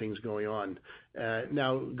got a lot of things going on.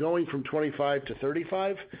 Now, going from 25 to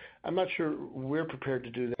 35, I'm not sure we're prepared to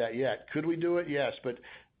do that yet. Could we do it? Yes, but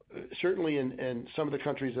certainly in some of the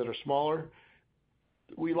countries that are smaller,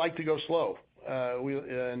 we like to go slow.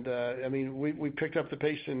 We picked up the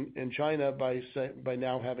pace in China by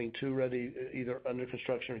now having 2 ready, either under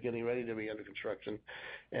construction or getting ready to be under construction,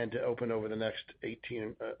 and to open over the next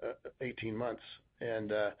 18 months.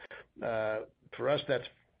 And for us, that's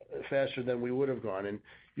faster than we would have gone. And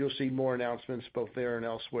you'll see more announcements both there and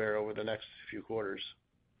elsewhere over the next few quarters.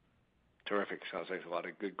 Terrific. Sounds like a lot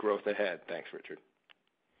of good growth ahead. Thanks, Richard.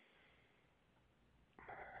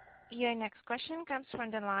 Your next question comes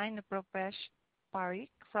from the line of Rupesh Parikh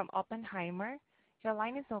from Oppenheimer. Your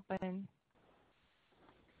line is open.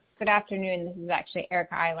 Good afternoon. This is actually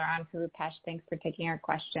Erica Eiler on for Rupesh. Thanks for taking our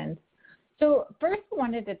questions. So first, I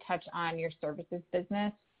wanted to touch on your services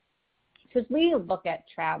business. So as we look at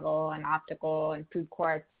travel and optical and food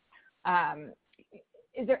courts,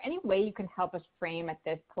 is there any way you can help us frame at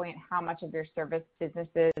this point how much of your service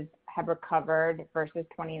businesses have recovered versus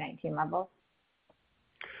 2019 levels?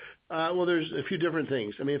 Well, there's a few different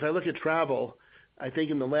things. If I look at travel, I think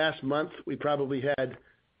in the last month we probably had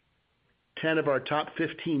 10 of our top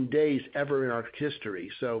 15 days ever in our history.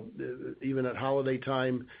 So even at holiday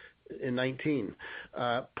time in 19.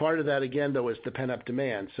 Part of that, again, though, is the pent-up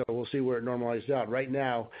demand. So we'll see where it normalizes out. Right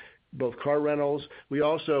now, both car rentals, we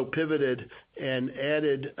also pivoted and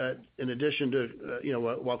added, in addition to,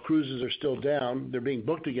 while cruises are still down, they're being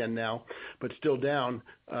booked again now, but still down.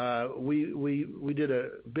 We did a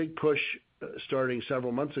big push starting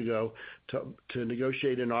several months ago to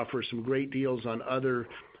negotiate and offer some great deals on other,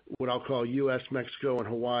 what I'll call U.S., Mexico, and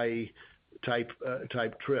Hawaii type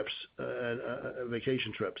trips,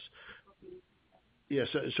 vacation trips. Yeah,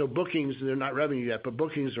 so bookings, they're not revenue yet, but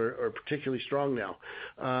bookings are particularly strong now.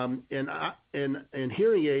 And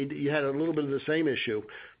hearing aid, you had a little bit of the same issue.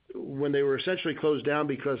 When they were essentially closed down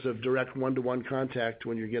because of direct one-to-one contact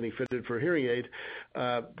when you're getting fitted for a hearing aid,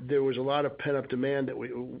 there was a lot of pent-up demand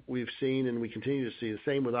that we've seen and we continue to see. The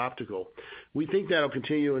same with optical. We think that'll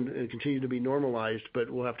continue and continue to be normalized, but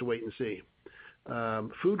we'll have to wait and see.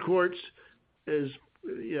 Food courts is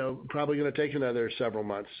probably going to take another several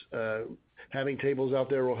months. Having tables out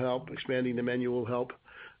there will help. Expanding the menu will help.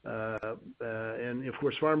 And, of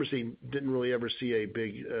course, pharmacy didn't really ever see a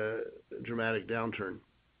big dramatic downturn.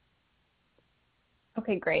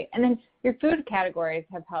 Okay, great. And then your food categories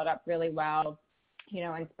have held up really well,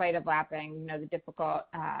 in spite of lapping, the difficult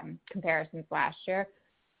comparisons last year.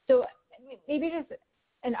 So maybe just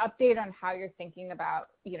an update on how you're thinking about,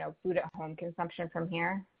 food at home consumption from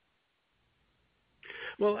here.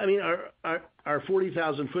 Well, our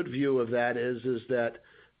 40,000-foot view of that is that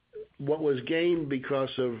what was gained because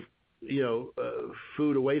of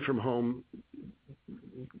food away from home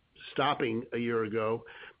stopping a year ago,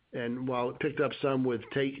 and while it picked up some with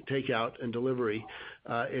takeout and delivery,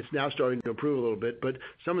 it's now starting to improve a little bit. But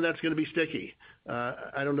some of that's going to be sticky.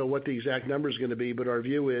 I don't know what the exact number is going to be, but our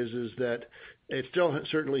view is that it still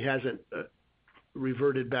certainly hasn't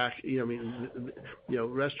reverted back.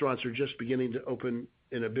 Restaurants are just beginning to open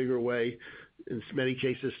in a bigger way. in many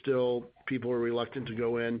cases, still people are reluctant to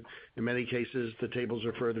go in. In many cases, the tables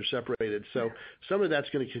are further separated. So some of that's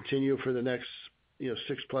going to continue for the next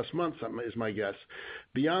 6+ months, is my guess.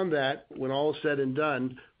 Beyond that, when all is said and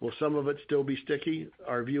done, will some of it still be sticky?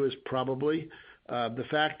 Our view is probably. The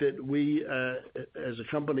fact that we, as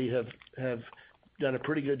a company, have done a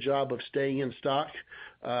pretty good job of staying in stock,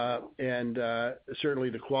 and certainly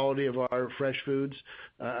the quality of our fresh foods,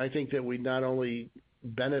 I think that we not only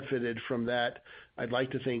benefited from that, I'd like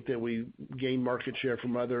to think that we gained market share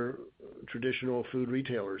from other traditional food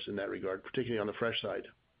retailers in that regard, particularly on the fresh side.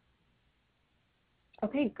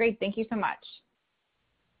 Okay, great. Thank you so much.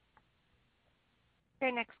 Your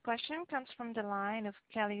next question comes from the line of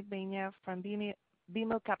Kelly Bania from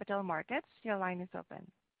BMO Capital Markets. Your line is open.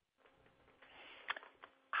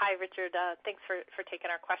 Hi, Richard. Thanks for taking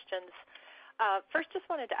our questions. First, just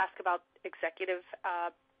wanted to ask about executive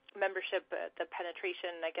membership, the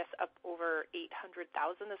penetration, I guess, up over 800,000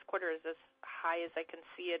 this quarter is as high as I can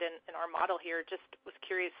see it in our model here. Just was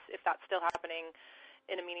curious if that's still happening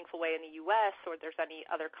in a meaningful way in the U.S. or there's any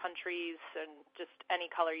other countries, and just any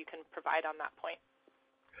color you can provide on that point.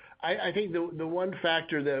 I think the one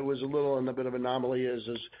factor that was a little in a bit of anomaly is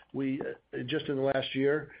we just in the last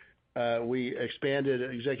year we expanded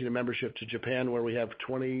executive membership to Japan, where we have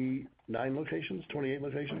 28 locations, 29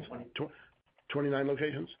 locations,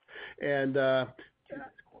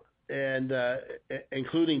 and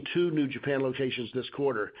including 2 new Japan locations this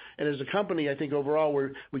quarter. And as a company, I think overall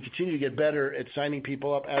we continue to get better at signing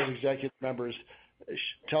people up as executive members,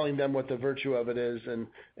 telling them what the virtue of it is, and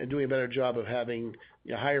doing a better job of having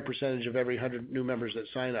a higher percentage of every 100 new members that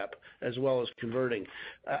sign up, as well as converting.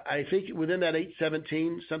 I think within that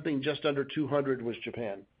 817, something just under 200 was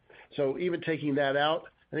Japan. So even taking that out,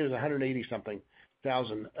 I think it was 180-something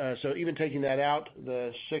thousand. So even taking that out,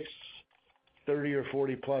 the 630 or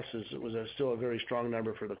 40 plus was still a very strong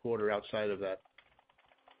number for the quarter outside of that.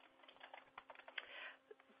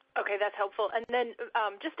 Okay, that's helpful. And then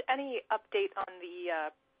just any update on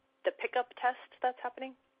the pickup test that's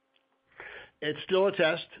happening? It's still a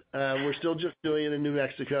test. We're still just doing it in New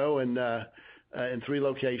Mexico and in 3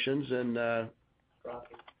 locations. And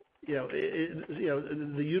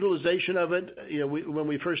the utilization of it. When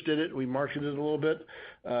we first did it, we marketed it a little bit.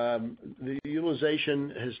 The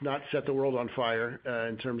utilization has not set the world on fire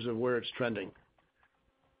in terms of where it's trending.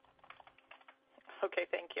 Okay,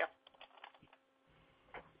 thank you.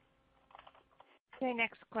 The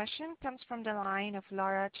next question comes from the line of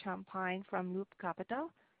Laura Champine from Loop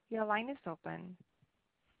Capital. Your line is open.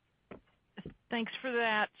 Thanks for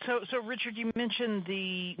that. So Richard, you mentioned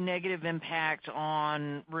the negative impact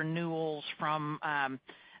on renewals from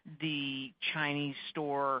the Chinese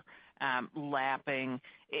store lapping.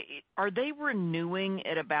 Are they renewing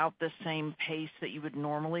at about the same pace that you would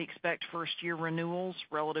normally expect first-year renewals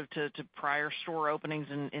relative to prior store openings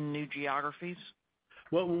in new geographies?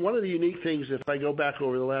 Well, one of the unique things, if I go back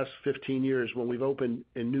over the last 15 years when we've opened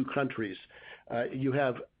in new countries, you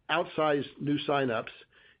have outsized new signups,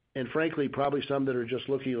 and frankly, probably some that are just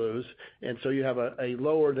looky-loos, and so you have a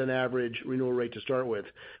lower than average renewal rate to start with.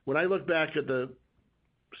 When I look back at the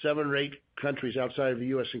 7 or 8 countries outside of the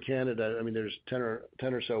U.S. and Canada, I mean, there's 10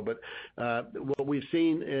 or so, but what we've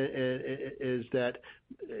seen is that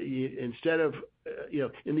instead of,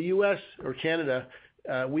 in the U.S. or Canada,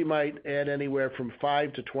 we might add anywhere from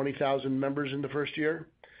 5,000 to 20,000 members in the first year,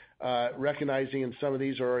 recognizing in some of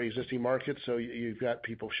these are our existing markets, so you've got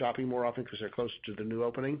people shopping more often because they're closer to the new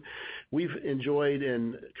opening. We've enjoyed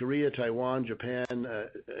in Korea, Taiwan, Japan,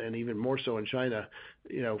 and even more so in China,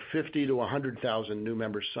 50 to 100,000 new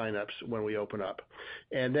member signups when we open up.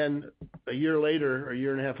 And then a year later, or a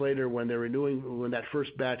year and a half later, when they're renewing, when that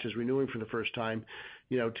first batch is renewing for the first time,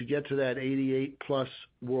 to get to that 88 plus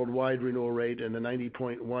worldwide renewal rate and the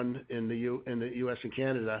 90.1 in the U.S. and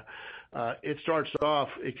Canada, it starts off,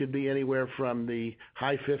 it could be anywhere from the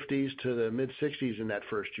high 50s to the mid 60s in that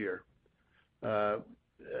first year.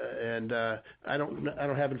 And I don't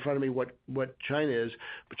have in front of me what China is,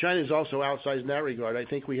 but China is also outsized in that regard. I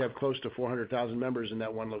think we have close to 400,000 members in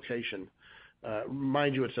that one location.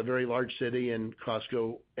 Mind you, it's a very large city, and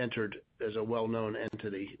Costco entered as a well-known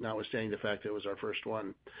entity, notwithstanding the fact that it was our first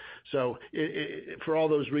one. So for all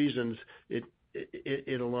those reasons,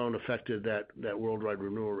 it alone affected that worldwide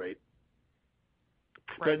renewal rate.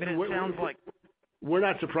 Right, but it sounds like we're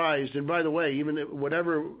not surprised. And by the way, even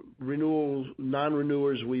whatever renewals,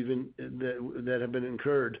 non-renewers that have been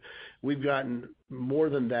incurred, we've gotten more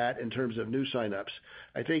than that in terms of new signups.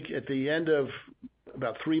 I think at the end of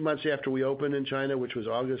about 3 months after we opened in China, which was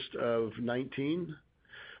August of 19,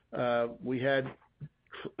 we had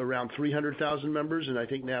around 300,000 members, and I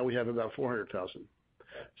think now we have about 400,000.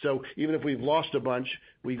 So even if we've lost a bunch,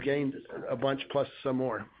 we've gained a bunch plus some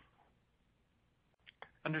more.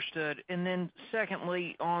 Understood. And then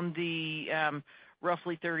secondly, on the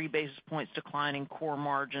roughly 30 basis points decline in core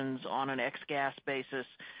margins on an ex-gas basis,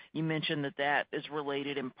 you mentioned that that is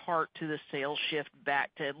related in part to the sales shift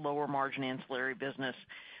back to lower margin ancillary business.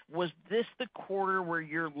 Was this the quarter where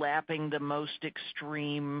you're lapping the most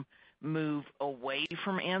extreme move away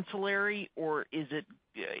from ancillary, or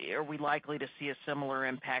are we likely to see a similar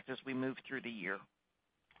impact as we move through the year?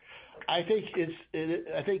 I think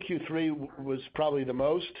Q3 was probably the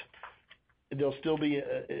most. It'll still be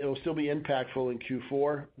impactful in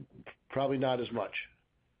Q4, probably not as much.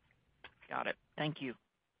 Got it. Thank you.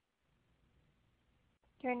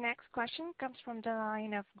 Your next question comes from the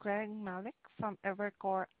line of Greg Malik from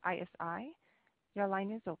Evercore ISI. Your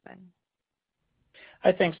line is open.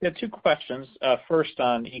 Hi, thanks. I have two questions. First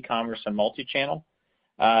on e-commerce and multi-channel.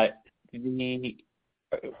 Do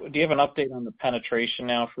you have an update on the penetration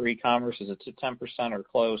now for e-commerce? Is it to 10% or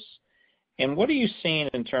close? And what are you seeing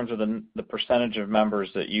in terms of the percentage of members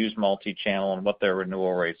that use multi-channel and what their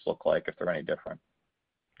renewal rates look like, if they're any different?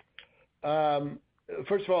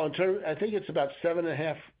 First of all, I think it's about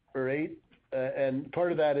 7.5 or 8, and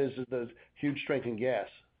part of that is the huge strength in gas.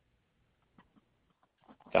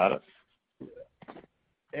 Got it.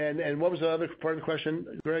 And what was the other part of the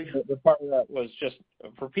question, Greg? The part of that was just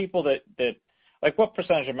for people that like what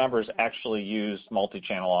percentage of members actually use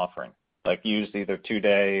multi-channel offering, like use either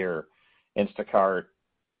 2-day or Instacart?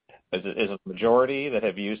 Is it the majority that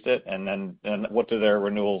have used it, and what do their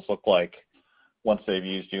renewals look like once they've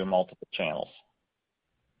used you in multiple channels?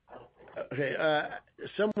 Okay,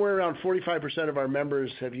 somewhere around 45% of our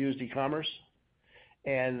members have used e-commerce,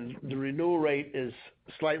 and the renewal rate is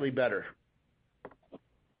slightly better.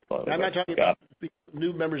 I'm not talking about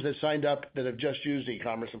new members that signed up that have just used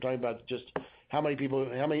e-commerce. I'm talking about just how many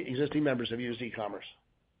existing members have used e-commerce.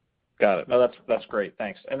 Got it. No, that's great.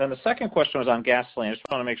 Thanks. And then the second question was on gasoline. I just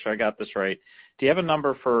want to make sure I got this right. Do you have a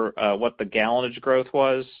number for what the gallonage growth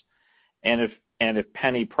was, and if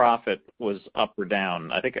penny profit was up or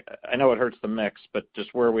down? I know it hurts the mix, but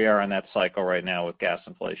just where we are on that cycle right now with gas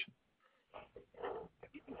inflation.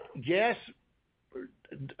 Gas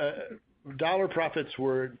dollar profits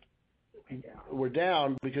were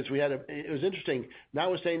down because it was interesting,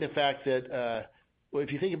 notwithstanding the fact that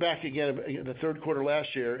if you think back again, the third quarter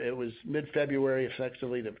last year, it was mid-February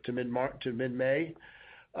effectively to mid-May.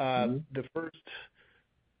 The first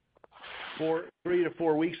 3 to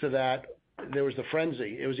 4 weeks of that, there was the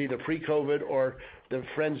frenzy. It was either pre-COVID or the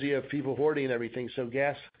frenzy of people hoarding and everything. So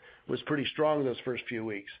gas was pretty strong those first few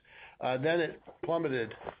weeks. Then it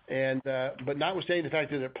plummeted, but notwithstanding the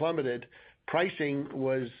fact that it plummeted, pricing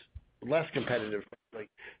was less competitive.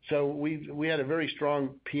 So we had a very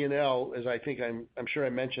strong P&L, as I'm sure I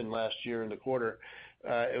mentioned last year in the quarter.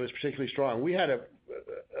 It was particularly strong. We had a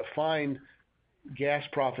fine gas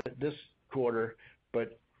profit this quarter,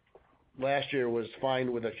 but last year was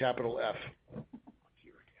fine with a capital F.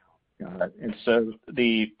 Got it. And so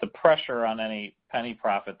the pressure on any penny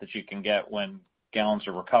profit that you can get when gallons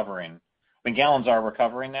are recovering. I mean, gallons are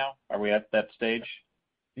recovering now? Are we at that stage?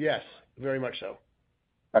 Yes, very much so.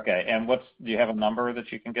 Okay, and do you have a number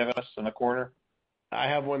that you can give us in the quarter? I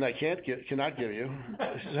have one I cannot give you.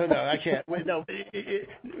 So no, I can't. Wait, no,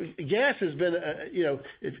 gas has been,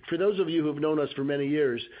 for those of you who have known us for many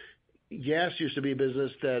years, gas used to be a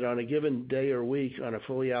business that on a given day or week on a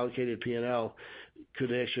fully allocated P&L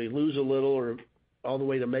could actually lose a little or all the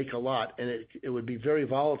way to make a lot, and it would be very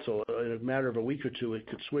volatile. In a matter of a week or two, it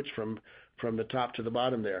could switch from the top to the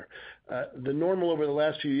bottom there. The normal over the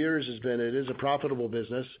last few years has been it is a profitable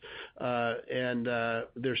business, and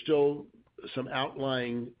there's still some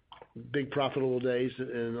outlying big profitable days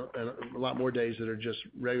and a lot more days that are just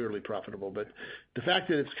regularly profitable. But the fact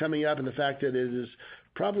that it's coming up and the fact that it is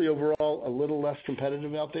probably overall a little less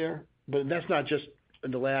competitive out there, but that's not just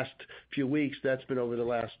in the last few weeks, that's been over the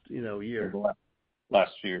last year.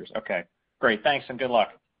 Last few years. Okay, great. Thanks and good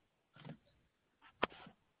luck.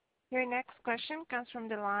 Your next question comes from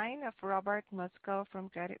the line of Robert Moskow from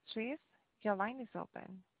Credit Suisse. Your line is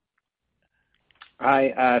open.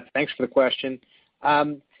 Hi, thanks for the question.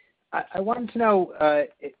 I wanted to know,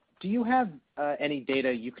 do you have any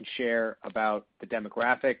data you can share about the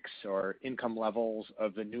demographics or income levels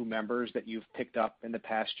of the new members that you've picked up in the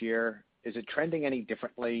past year? Is it trending any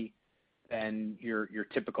differently than your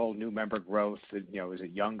typical new member growth? Is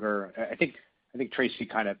it younger? I think Tracy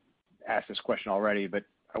kind of asked this question already, but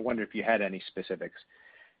I wonder if you had any specifics.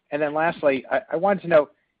 And then lastly, I wanted to know,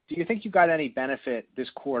 do you think you got any benefit this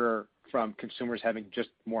quarter from consumers having just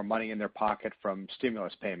more money in their pocket from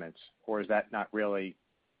stimulus payments, or is that not really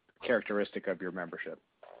characteristic of your membership?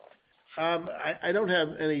 I don't have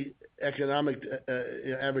any economic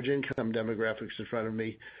average income demographics in front of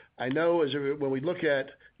me. I know when we look at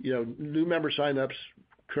new member signups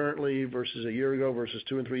currently versus a year ago versus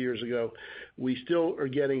 2 and 3 years ago, we still are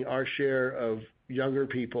getting our share of younger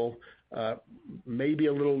people, maybe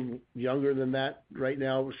a little younger than that right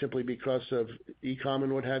now, simply because of e-com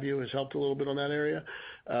and what have you has helped a little bit on that area,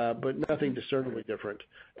 but nothing discernibly different.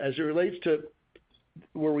 As it relates to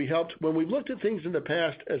where we helped, when we've looked at things in the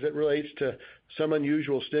past as it relates to some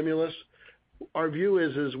unusual stimulus, our view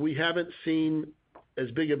is we haven't seen as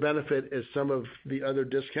big a benefit as some of the other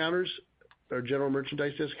discounters or general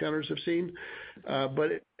merchandise discounters have seen,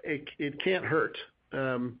 but it can't hurt.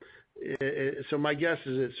 So my guess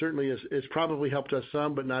is it certainly it's probably helped us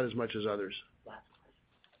some, but not as much as others.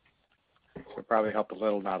 So probably helped a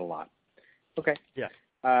little, not a lot. Okay. Yeah.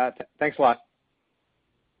 Thanks a lot.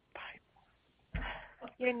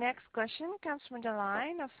 Your next question comes from the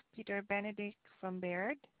line of Peter Benedict from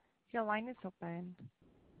Baird. Your line is open.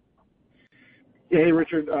 Yeah, hey,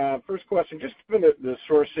 Richard. First question, just given the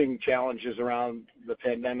sourcing challenges around the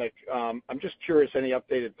pandemic, I'm just curious any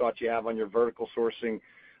updated thoughts you have on your vertical sourcing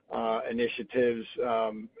initiatives,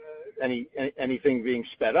 anything being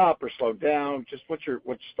sped up or slowed down? Just what's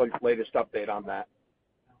the latest update on that?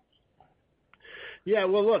 Yeah,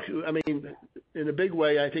 well, look, I mean, in a big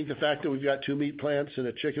way, I think the fact that we've got 2 meat plants and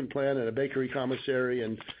a chicken plant and a bakery commissary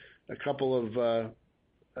and a couple of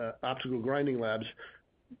optical grinding labs,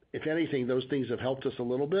 if anything, those things have helped us a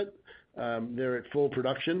little bit. They're at full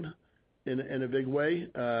production in a big way.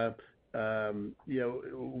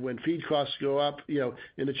 When feed costs go up,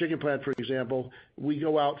 in the chicken plant, for example, we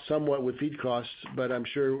go out somewhat with feed costs, but I'm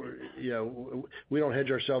sure, we don't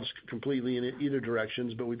hedge ourselves completely in either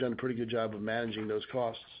directions, but we've done a pretty good job of managing those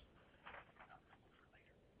costs.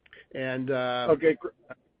 And, okay.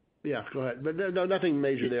 Yeah, go ahead. But no, nothing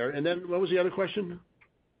major there. And then what was the other question?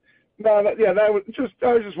 No, I was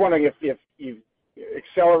just wondering if you've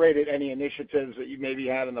accelerated any initiatives that you maybe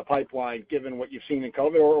had in the pipeline, given what you've seen in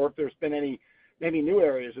COVID, or if there's been any maybe new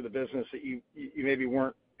areas of the business that you maybe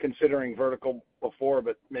weren't considering vertical before,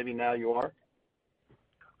 but maybe now you are.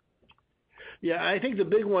 Yeah, I think the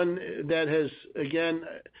big one that has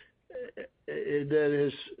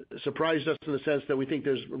surprised us in the sense that we think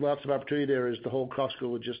there's lots of opportunity there is the whole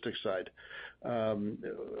Costco logistics side.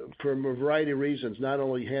 For a variety of reasons, not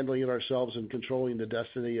only handling it ourselves and controlling the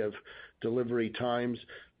destiny of delivery times,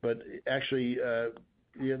 but actually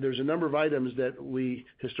there's a number of items that we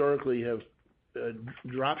historically have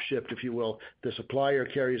drop shipped, if you will. The supplier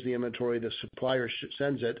carries the inventory, the supplier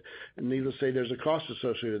sends it, and needless to say, there's a cost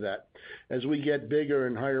associated with that. As we get bigger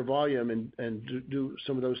and higher volume and do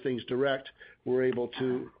some of those things direct, we're able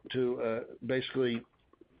to basically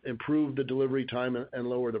improve the delivery time and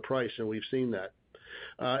lower the price, and we've seen that.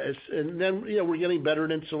 And then we're getting better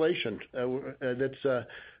at installation.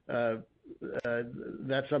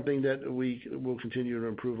 That's something that we will continue to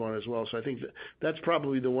improve on as well. So I think that's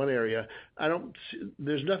probably the one area.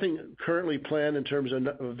 There's nothing currently planned in terms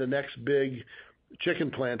of the next big chicken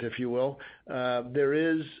plant, if you will.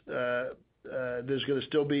 There's going to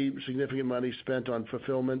still be significant money spent on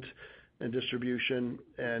fulfillment and distribution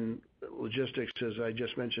and logistics, as I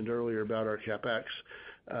just mentioned earlier about our CapEx.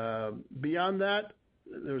 Beyond that,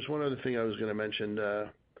 there was one other thing I was going to mention,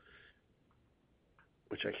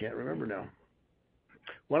 which I can't remember now.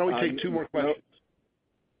 Why don't we take 2 more questions?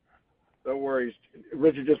 No worries.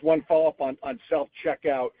 Richard, just one follow-up on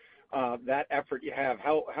self-checkout, that effort you have.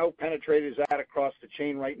 How penetrated is that across the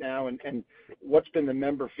chain right now, and what's been the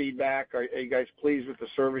member feedback? Are you guys pleased with the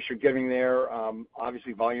service you're giving there?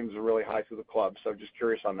 Obviously, volumes are really high through the club, so just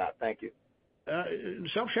curious on that. Thank you.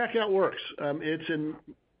 Self-checkout works. It's in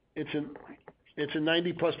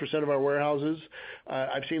 90+% of our warehouses.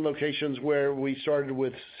 I've seen locations where we started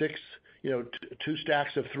with 6, 2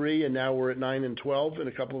 stacks of 3, and now we're at 9 and 12 in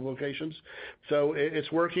a couple of locations. So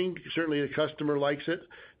it's working. Certainly the customer likes it,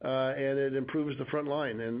 and it improves the front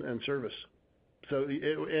line and service. So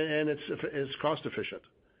it's cost efficient.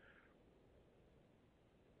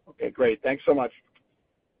 Okay, great. Thanks so much.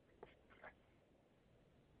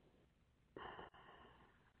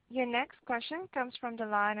 Your next question comes from the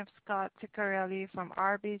line of Scott Ciccarelli from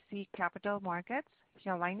RBC Capital Markets.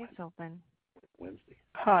 Your line is open. Wednesday.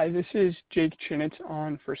 Hi, this is Jake Chinitz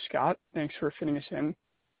on for Scott. Thanks for fitting us in.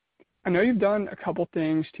 I know you've done a couple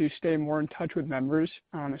things to stay more in touch with members,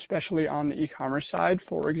 especially on the e-commerce side.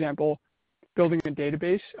 For example, building a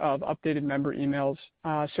database of updated member emails.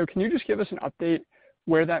 So can you just give us an update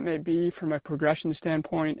where that may be from a progression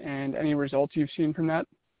standpoint and any results you've seen from that?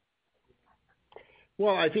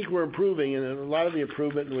 Well, I think we're improving, and a lot of the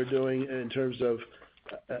improvement we're doing in terms of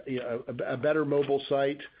a better mobile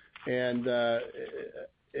site and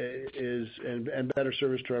better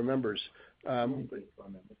service to our members, and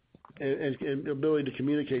ability to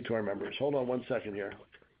communicate to our members. Hold on one second here.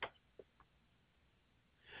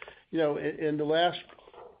 In the last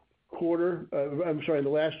in the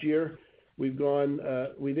last year, we've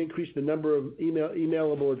increased the number of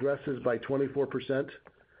emailable addresses by 24%.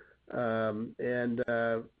 And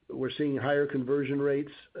we're seeing higher conversion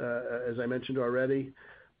rates, as I mentioned already.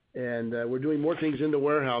 And we're doing more things in the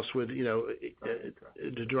warehouse with,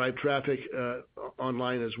 to drive traffic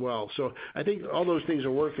online as well. So I think all those things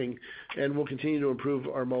are working, and we'll continue to improve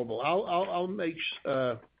our mobile. I'll make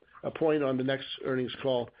a point on the next earnings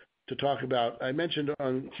call to talk about. I mentioned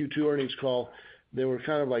on Q2 earnings call there were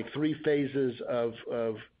kind of like 3 phases of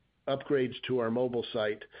upgrades to our mobile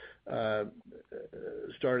site.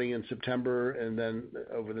 Starting in September and then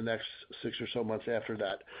over the next 6 or so months after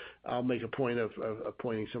that. I'll make a point of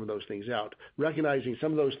pointing some of those things out, recognizing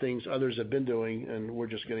some of those things others have been doing and we're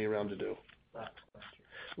just getting around to do.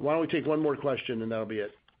 Why don't we take one more question and that'll be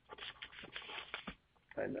it.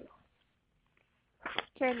 I know.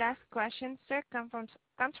 Your last question, sir, comes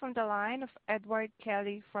from the line of Edward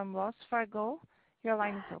Kelly from Wells Fargo. Your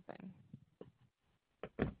line is open.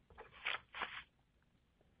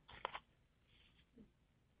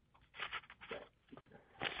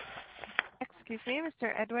 Excuse me,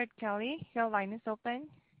 Mr. Edward Kelly, your line is open.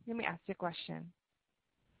 You may ask your question.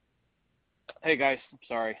 Hey guys, I'm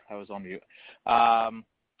sorry, I was on mute.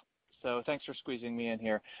 So thanks for squeezing me in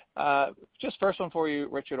here. Just first one for you,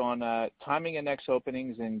 Richard, on timing of next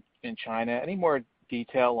openings in China. Any more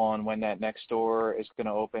detail on when that next store is going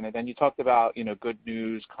to open? And then you talked about good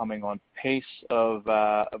news coming on pace of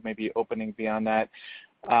maybe opening beyond that.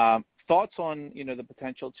 Thoughts on the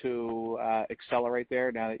potential to accelerate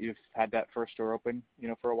there now that you've had that first store open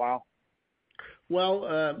for a while?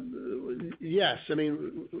 Well, yes. I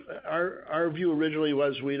mean, our view originally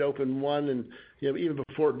was we'd open one, and even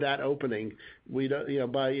before that opening, we'd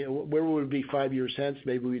by where would it be 5 years hence?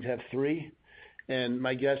 Maybe we'd have 3. And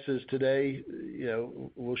my guess is today,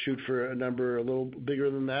 we'll shoot for a number a little bigger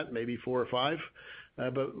than that, maybe 4 or 5.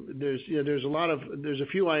 But there's a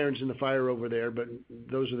few irons in the fire over there, but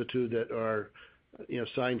those are the 2 that are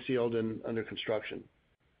signed, sealed, and under construction.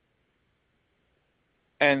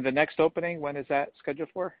 And the next opening, when is that scheduled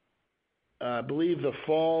for? I believe the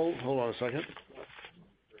fall. Hold on a second.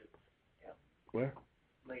 Where?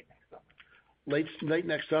 Late next summer. Late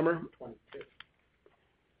next summer. 22.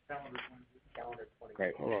 Calendar 22.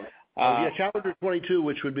 Great. Hold on. Calendar 22,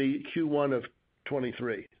 which would be Q1 of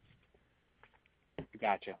 23.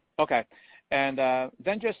 Gotcha. Okay. And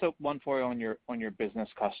then just one for you on your business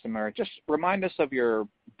customer. Just remind us of your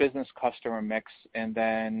business customer mix, and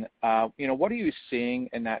then what are you seeing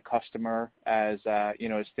in that customer as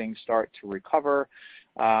as things start to recover?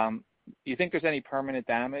 Do you think there's any permanent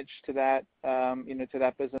damage to that to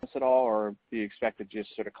that business at all, or do you expect it to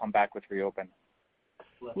just sort of come back with reopen?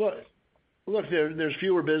 Well, look, there's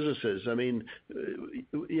fewer businesses. I mean,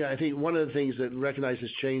 I think one of the things that Recognize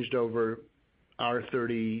has changed over our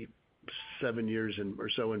 37 years or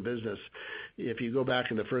so in business, if you go back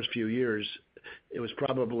in the first few years, it was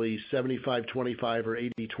probably 75-25 or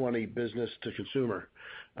 80-20 business to consumer.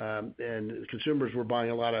 And consumers were buying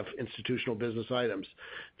a lot of institutional business items.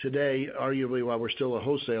 Today, arguably, while we're still a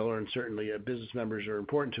wholesaler and certainly business members are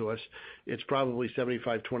important to us, it's probably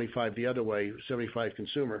 75-25 the other way, 75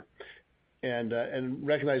 consumer. And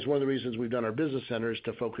Recognize one of the reasons we've done our business centers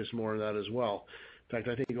to focus more on that as well. In fact,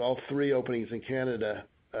 I think all 3 openings in Canada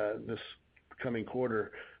this coming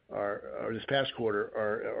quarter or this past quarter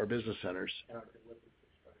are business centers.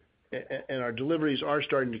 And our deliveries are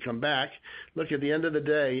starting to come back. Look, at the end of the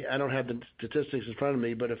day, I don't have the statistics in front of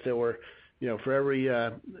me, but if there were, for every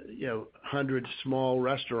 100 small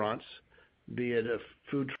restaurants, be it a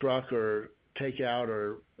food truck or takeout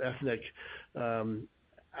or ethnic,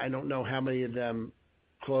 I don't know how many of them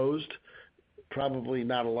closed. Probably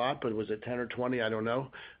not a lot, but was it 10 or 20? I don't know.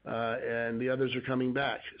 And the others are coming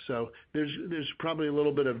back. So there's probably a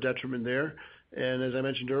little bit of detriment there. And as I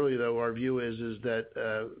mentioned earlier, though, our view is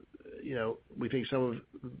that we think some of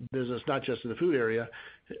business, not just in the food area,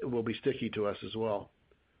 will be sticky to us as well.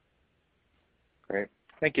 Great.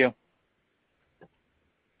 Thank you.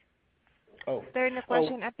 Oh. There is no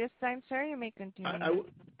question at this time, sir. You may continue.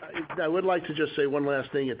 I would like to just say one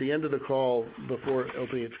last thing. At the end of the call, before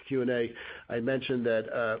opening it for Q&A, I mentioned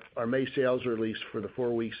that our May sales release for the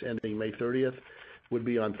 4 weeks ending May 30th would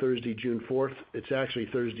be on Thursday, June 4th. It's actually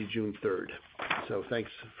Thursday, June 3rd. So thanks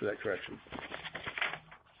for that correction.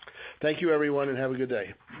 Thank you, everyone, and have a good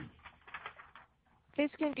day. This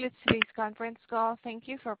concludes today's conference call. Thank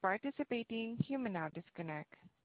you for participating. You may now disconnect.